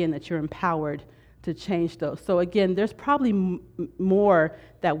realize, again, that you're empowered to change those. So again, there's probably more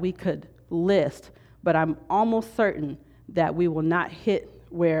that we could list, but I'm almost certain that we will not hit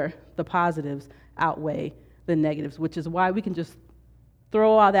where the positives outweigh the negatives, which is why we can just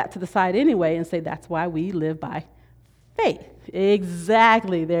throw all that to the side anyway and say that's why we live by faith.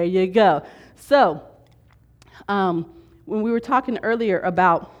 Exactly. There you go. So, when we were talking earlier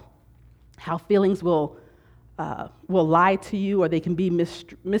about how feelings will lie to you, or they can be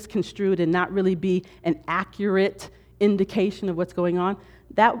misconstrued and not really be an accurate indication of what's going on,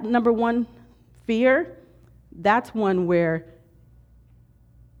 that number one, fear, that's one where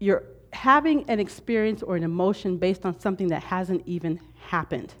you're having an experience or an emotion based on something that hasn't even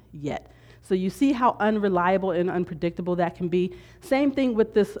happened yet. So you see how unreliable and unpredictable that can be. Same thing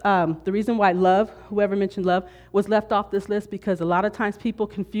with this, the reason why love, whoever mentioned love, was left off this list, because a lot of times people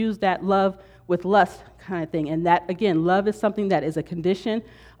confuse that love with lust kind of thing. And that, again, love is something that is a condition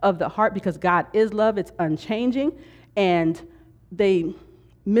of the heart, because God is love, it's unchanging. And they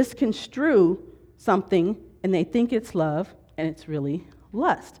misconstrue something and they think it's love and it's really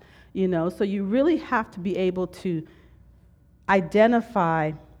lust. You know, so you really have to be able to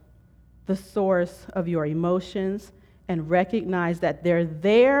identify the source of your emotions and recognize that they're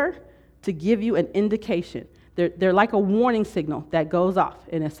there to give you an indication. They're like a warning signal that goes off,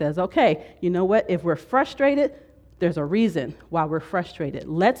 and it says, okay, you know what? If we're frustrated, there's a reason why we're frustrated.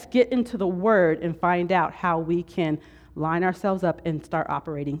 Let's get into the Word and find out how we can line ourselves up and start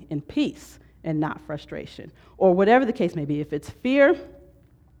operating in peace and not frustration. Or whatever the case may be. If it's fear,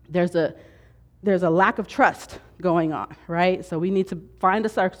 there's a lack of trust going on, right? So we need to find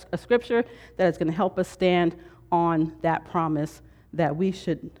a scripture that is going to help us stand on that promise that we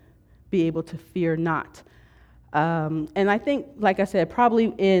should be able to fear not. And I think, like I said,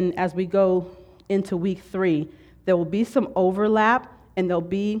 probably as we go into week 3, there will be some overlap and there'll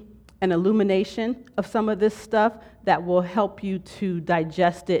be an illumination of some of this stuff that will help you to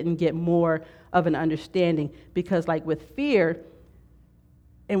digest it and get more of an understanding. Because like with fear,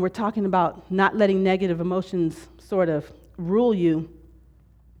 and we're talking about not letting negative emotions sort of rule you,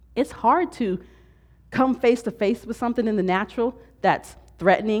 it's hard to come face to face with something in the natural that's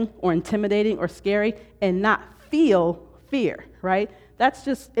threatening or intimidating or scary and not feel fear, right?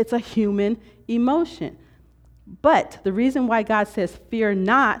 It's a human emotion. But the reason why God says fear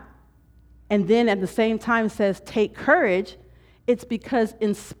not, and then at the same time says take courage, it's because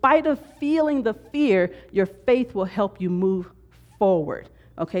in spite of feeling the fear, your faith will help you move forward.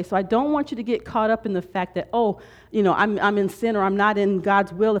 Okay, so I don't want you to get caught up in the fact that, I'm in sin or I'm not in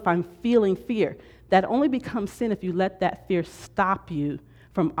God's will if I'm feeling fear. That only becomes sin if you let that fear stop you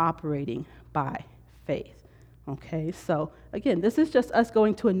from operating by faith. Okay, so again, this is just us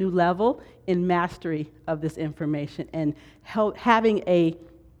going to a new level in mastery of this information and having a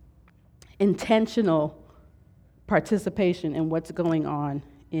intentional participation in what's going on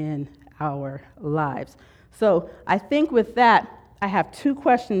in our lives. So I think with that, I have 2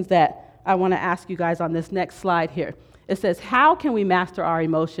 questions that I want to ask you guys on this next slide here. It says, how can we master our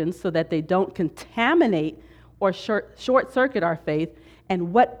emotions so that they don't contaminate or short circuit our faith?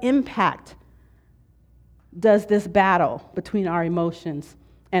 And what impact does this battle between our emotions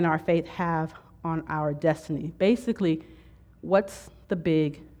and our faith have on our destiny? Basically, what's the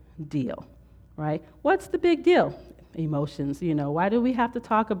big deal, right? What's the big deal? Emotions, why do we have to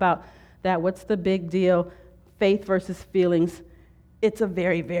talk about that? What's the big deal? Faith versus feelings. It's a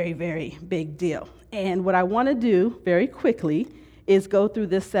very, very, very big deal. And what I want to do very quickly is go through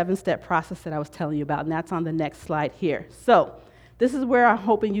this 7-step process that I was telling you about, and that's on the next slide here. So this is where I'm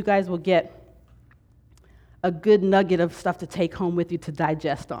hoping you guys will get a good nugget of stuff to take home with you to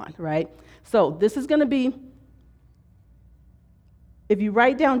digest on, right? So this is going to be, if you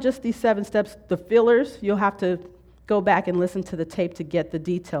write down just these 7 steps, the fillers, you'll have to go back and listen to the tape to get the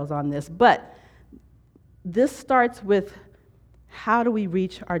details on this. But this starts with, how do we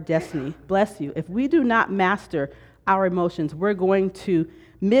reach our destiny? Bless you. If we do not master our emotions, we're going to,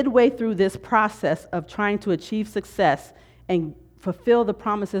 midway through this process of trying to achieve success and fulfill the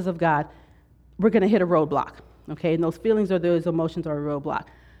promises of God, we're going to hit a roadblock, okay? And those feelings or those emotions are a roadblock.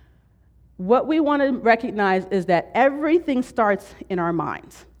 What we want to recognize is that everything starts in our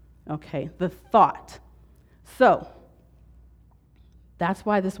minds, okay? The thought. So that's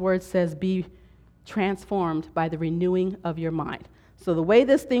why this word says, be transformed by the renewing of your mind. So the way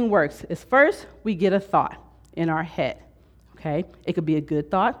this thing works is, first, we get a thought in our head, okay? It could be a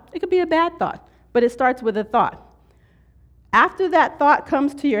good thought. It could be a bad thought, but it starts with a thought. After that thought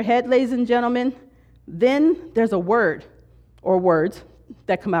comes to your head, ladies and gentlemen, then there's a word or words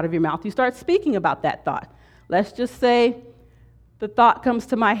that come out of your mouth. You start speaking about that thought. Let's just say the thought comes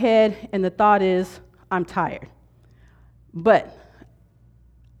to my head, and the thought is, I'm tired. But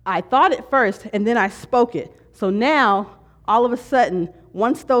I thought it first, and then I spoke it. So now, all of a sudden,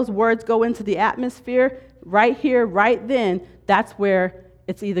 once those words go into the atmosphere, right here, right then, that's where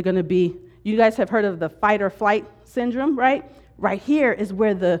it's either going to be, you guys have heard of the fight or flight syndrome, right? Right here is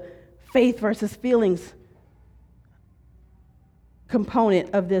where the faith versus feelings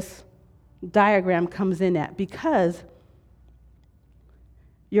component of this diagram comes in at, because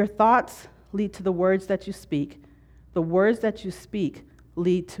your thoughts lead to the words that you speak. The words that you speak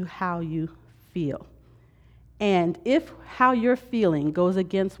lead to how you feel. And if how you're feeling goes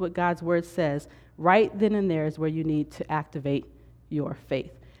against what God's word says, right then and there is where you need to activate your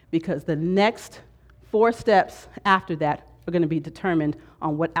faith, because the next 4 steps after that are going to be determined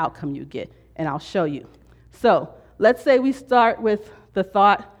on what outcome you get, and I'll show you. So let's say we start with the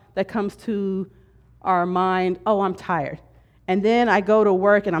thought that comes to our mind, oh, I'm tired. And then I go to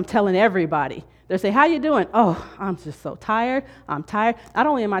work and I'm telling everybody. They say, how you doing? Oh, I'm just so tired. I'm tired. Not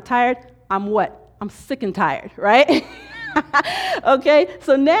only am I tired, I'm what? I'm sick and tired, right? Okay,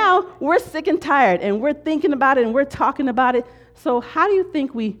 so now we're sick and tired, and we're thinking about it, and we're talking about it. So how do you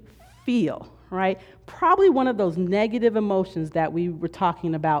think we feel, right? Probably one of those negative emotions that we were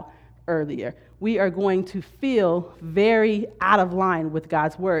talking about earlier. We are going to feel very out of line with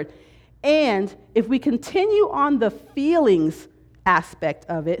God's word. And if we continue on the feelings aspect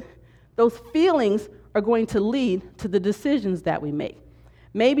of it, those feelings are going to lead to the decisions that we make.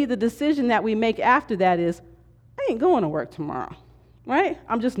 Maybe the decision that we make after that is, I ain't going to work tomorrow, right?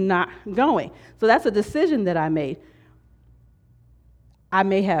 I'm just not going. So that's a decision that I made. I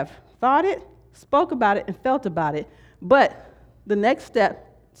may have thought it, spoke about it, and felt about it, but the next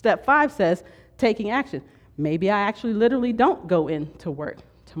step, step 5 says, taking action. Maybe I actually literally don't go into work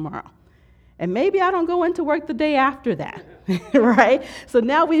tomorrow. And maybe I don't go into work the day after that, right? So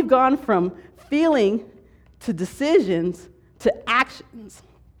now we've gone from feeling to decisions to actions.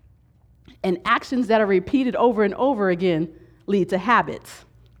 And actions that are repeated over and over again lead to habits,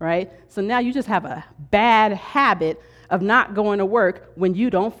 right? So now you just have a bad habit of not going to work when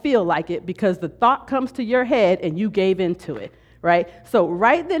you don't feel like it because the thought comes to your head and you gave into it, right? So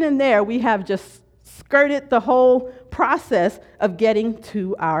right then and there, we have just skirted the whole process of getting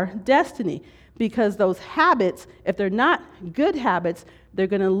to our destiny, because those habits, if they're not good habits, they're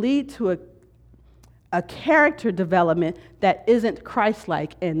going to lead to a character development that isn't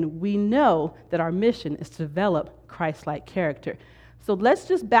Christ-like, and we know that our mission is to develop Christ-like character. So let's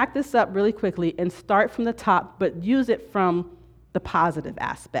just back this up really quickly and start from the top, but use it from the positive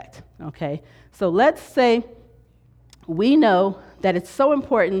aspect, okay? So let's say we know that it's so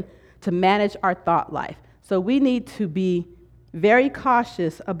important to manage our thought life. So we need to be very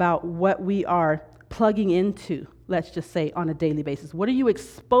cautious about what we are plugging into, let's just say, on a daily basis. What are you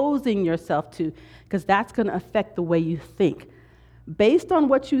exposing yourself to? Because that's going to affect the way you think. Based on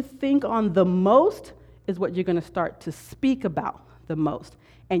what you think on the most is what you're going to start to speak about the most.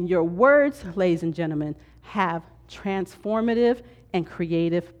 And your words, ladies and gentlemen, have transformative and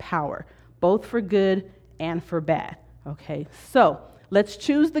creative power, both for good and for bad. Okay, so let's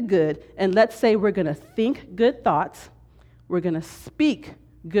choose the good, and let's say we're going to think good thoughts, we're going to speak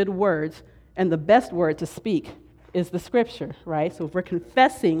good words, and the best word to speak is the scripture, right? So if we're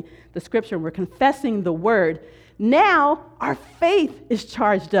confessing the scripture, we're confessing the word, now our faith is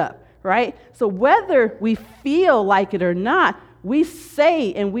charged up, right? So whether we feel like it or not, we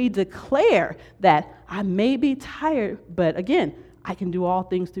say and we declare that I may be tired, but again, I can do all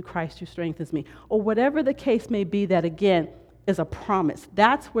things through Christ who strengthens me. Or whatever the case may be, that again is a promise.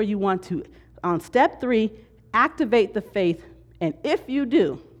 That's where you want to, on step 3, activate the faith. And if you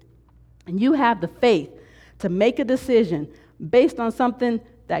do, and you have the faith to make a decision based on something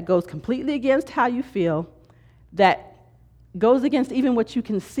that goes completely against how you feel, that goes against even what you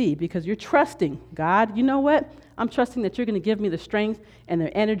can see, because you're trusting God, you know what? I'm trusting that you're going to give me the strength and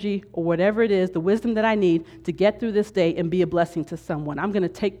the energy or whatever it is, the wisdom that I need to get through this day and be a blessing to someone. I'm going to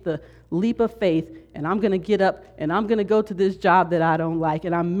take the leap of faith, and I'm going to get up, and I'm going to go to this job that I don't like,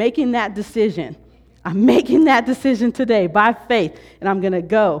 and I'm making that decision. I'm making that decision today by faith, and I'm going to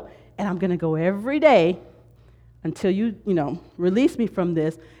go, and I'm going to go every day until you release me from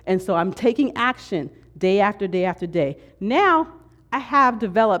this. And so I'm taking action day after day after day. Now I have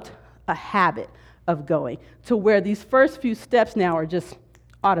developed a habit of going to where these first few steps now are just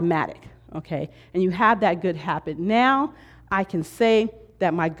automatic, okay? And you have that good habit. Now I can say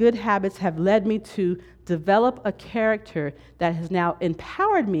that my good habits have led me to develop a character that has now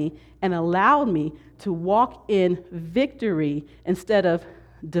empowered me and allowed me to walk in victory instead of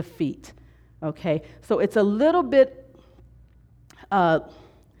defeat, okay? So it's a little bit,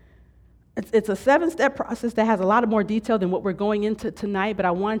 it's a 7-step process that has a lot of more detail than what we're going into tonight, but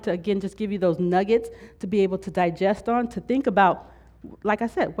I wanted to, again, just give you those nuggets to be able to digest on, to think about, like I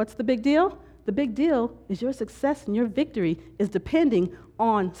said, what's the big deal? The big deal is your success and your victory is depending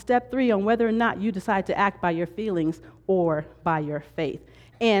on step 3, on whether or not you decide to act by your feelings or by your faith.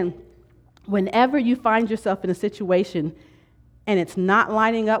 And whenever you find yourself in a situation and it's not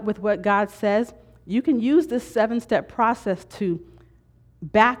lining up with what God says, you can use this 7-step process to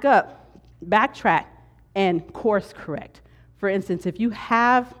backtrack, and course correct. For instance, if you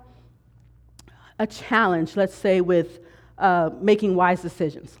have a challenge, let's say with making wise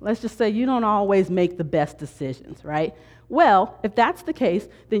decisions. Let's just say you don't always make the best decisions, right? Well, if that's the case,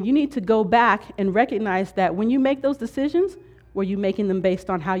 then you need to go back and recognize that when you make those decisions, were you making them based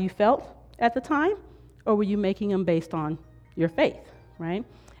on how you felt at the time, or were you making them based on your faith, right?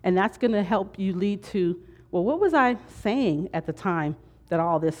 And that's going to help you lead to, well, what was I saying at the time that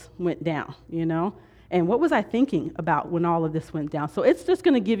all this went down, And what was I thinking about when all of this went down? So it's just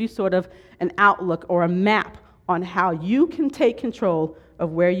going to give you sort of an outlook or a map on how you can take control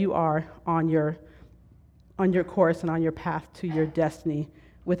of where you are on your course and on your path to your destiny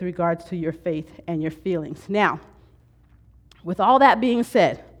with regards to your faith and your feelings. Now, with all that being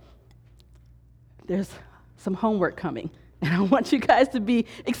said, there's some homework coming. And I want you guys to be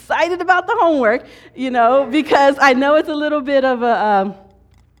excited about the homework, because I know it's a little bit of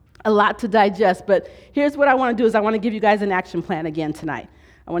a lot to digest. But here's what I want to do is I want to give you guys an action plan again tonight.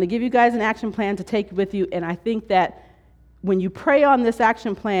 I want to give you guys an action plan to take with you. And I think that when you pray on this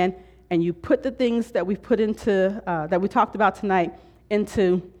action plan and you put the things that we've put into, that we talked about tonight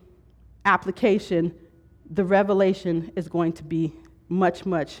into application, the revelation is going to be much,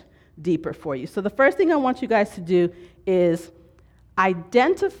 much deeper for you. So the first thing I want you guys to do is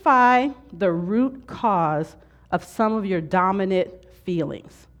identify the root cause of some of your dominant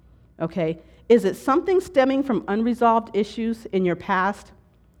feelings, okay? Is it something stemming from unresolved issues in your past?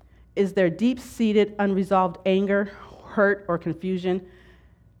 Is there deep-seated unresolved anger, hurt, or confusion?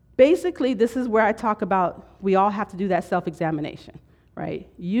 Basically, this is where I talk about we all have to do that self-examination, right?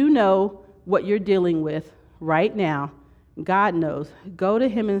 You know what you're dealing with right now. God knows. Go to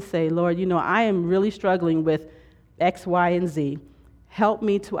him and say, Lord, I am really struggling with X, Y, and Z. Help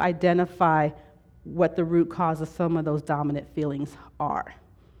me to identify what the root cause of some of those dominant feelings are.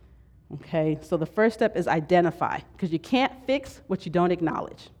 Okay, so the first step is identify, because you can't fix what you don't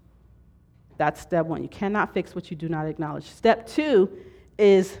acknowledge. That's step 1. You cannot fix what you do not acknowledge. Step 2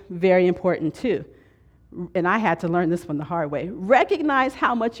 is very important too. And I had to learn this one the hard way. Recognize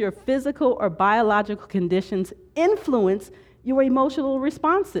how much your physical or biological conditions influence your emotional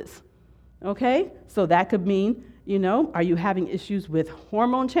responses. Okay? So that could mean, are you having issues with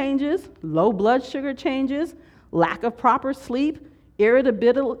hormone changes, low blood sugar changes, lack of proper sleep,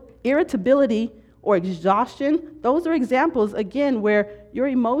 irritability, or exhaustion? Those are examples, again, where your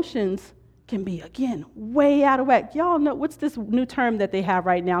emotions can be, again, way out of whack. Y'all know, what's this new term that they have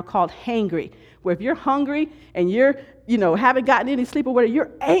right now called hangry, where if you're hungry and you're, haven't gotten any sleep or whatever,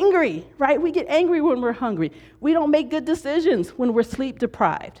 you're angry, right? We get angry when we're hungry. We don't make good decisions when we're sleep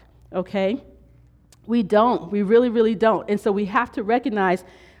deprived, okay? We don't. We really, really don't. And so we have to recognize,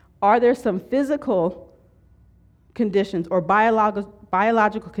 are there some physical conditions or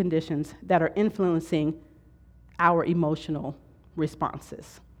biological conditions that are influencing our emotional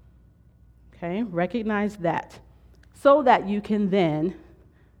responses? Okay, recognize that so that you can then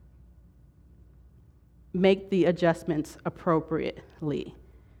make the adjustments appropriately.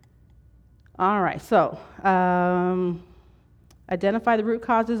 All right, so identify the root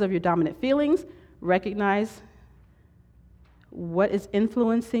causes of your dominant feelings, recognize what is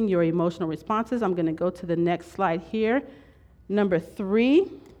influencing your emotional responses. I'm going to go to the next slide here. Number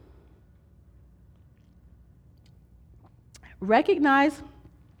 3, recognize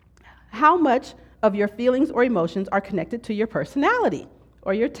how much of your feelings or emotions are connected to your personality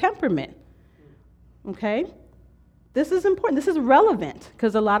or your temperament. Okay? This is important. This is relevant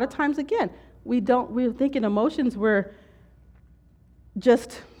because a lot of times, again, we're thinking emotions were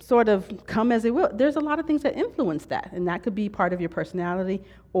just sort of come as they will. There's a lot of things that influence that, and that could be part of your personality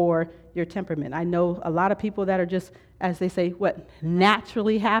or your temperament. I know a lot of people that are just, as they say,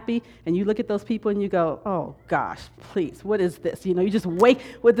 naturally happy, and you look at those people and you go, oh gosh, please, what is this? You just wake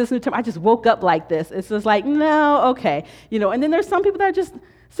with this new term, I just woke up like this. It's just like, no, okay. And then there's some people that just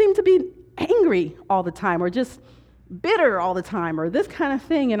seem to be angry all the time or just bitter all the time or this kind of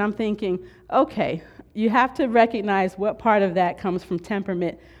thing, and I'm thinking, okay, you have to recognize what part of that comes from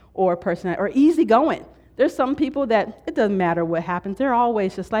temperament or personality or easygoing. There's some people that it doesn't matter what happens. They're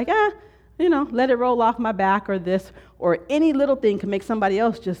always just like, let it roll off my back or this, or any little thing can make somebody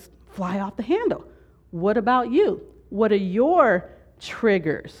else just fly off the handle. What about you? What are your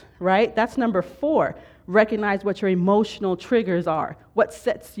triggers, right? That's number 4. Recognize what your emotional triggers are. What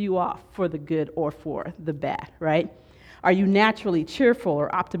sets you off for the good or for the bad, right? Are you naturally cheerful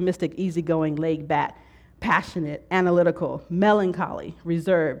or optimistic, easygoing, laid back, passionate, analytical, melancholy,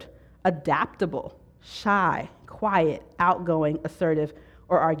 reserved, adaptable, shy, quiet, outgoing, assertive,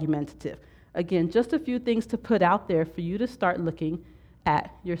 or argumentative? Again, just a few things to put out there for you to start looking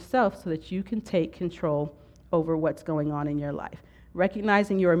at yourself so that you can take control over what's going on in your life.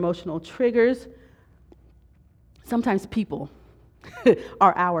 Recognizing your emotional triggers. Sometimes people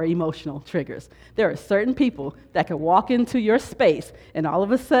are our emotional triggers. There are certain people that can walk into your space and all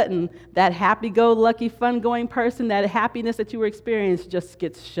of a sudden that happy-go-lucky, fun-going person, that happiness that you were experiencing just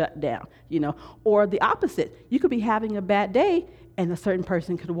gets shut down, Or the opposite. You could be having a bad day and a certain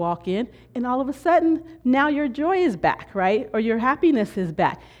person could walk in and all of a sudden now your joy is back, right? Or your happiness is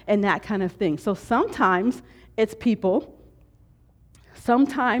back and that kind of thing. So sometimes it's people,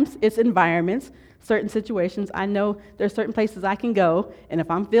 sometimes it's environments, certain situations. I know there's certain places I can go, and if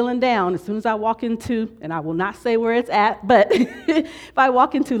I'm feeling down, as soon as I walk into, and I will not say where it's at, but if I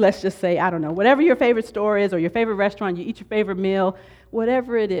walk into, let's just say, I don't know, whatever your favorite store is or your favorite restaurant, you eat your favorite meal,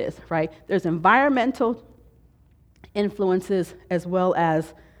 whatever it is, right? There's environmental influences as well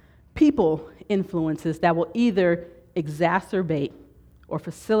as people influences that will either exacerbate or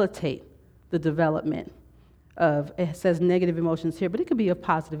facilitate the development of, it says negative emotions here, but it could be of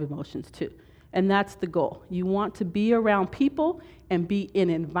positive emotions too. And that's the goal. You want to be around people and be in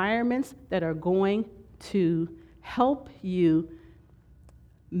environments that are going to help you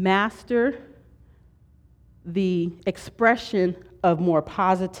master the expression of more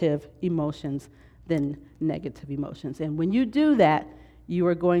positive emotions than negative emotions. And when you do that, you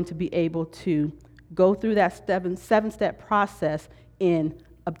are going to be able to go through that seven-step process in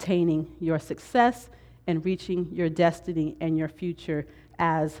obtaining your success and reaching your destiny and your future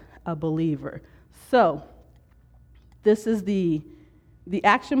as a believer. So this is the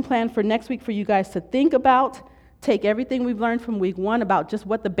action plan for next week for you guys to think about. Take everything we've learned from week 1 about just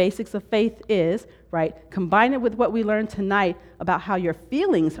what the basics of faith is, right? Combine it with what we learned tonight about how your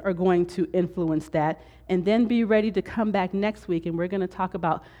feelings are going to influence that, and then be ready to come back next week, and we're going to talk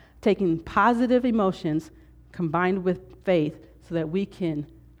about taking positive emotions combined with faith so that we can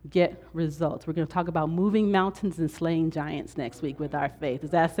get results. We're going to talk about moving mountains and slaying giants next week with our faith.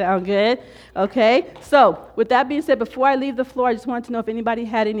 Does that sound good? Okay. So with that being said, before I leave the floor, I just wanted to know if anybody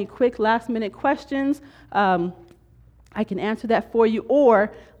had any quick last-minute questions. I can answer that for you.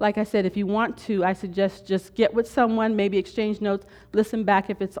 Or, like I said, if you want to, I suggest just get with someone, maybe exchange notes, listen back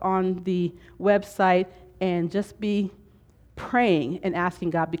if it's on the website, and just be praying and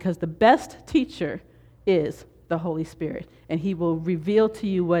asking God, because the best teacher is the Holy Spirit, and he will reveal to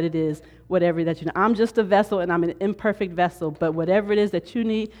you what it is, whatever that you know. I'm just a vessel, and I'm an imperfect vessel, but whatever it is that you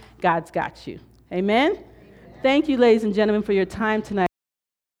need, God's got you. Amen? Thank you, ladies and gentlemen, for your time tonight.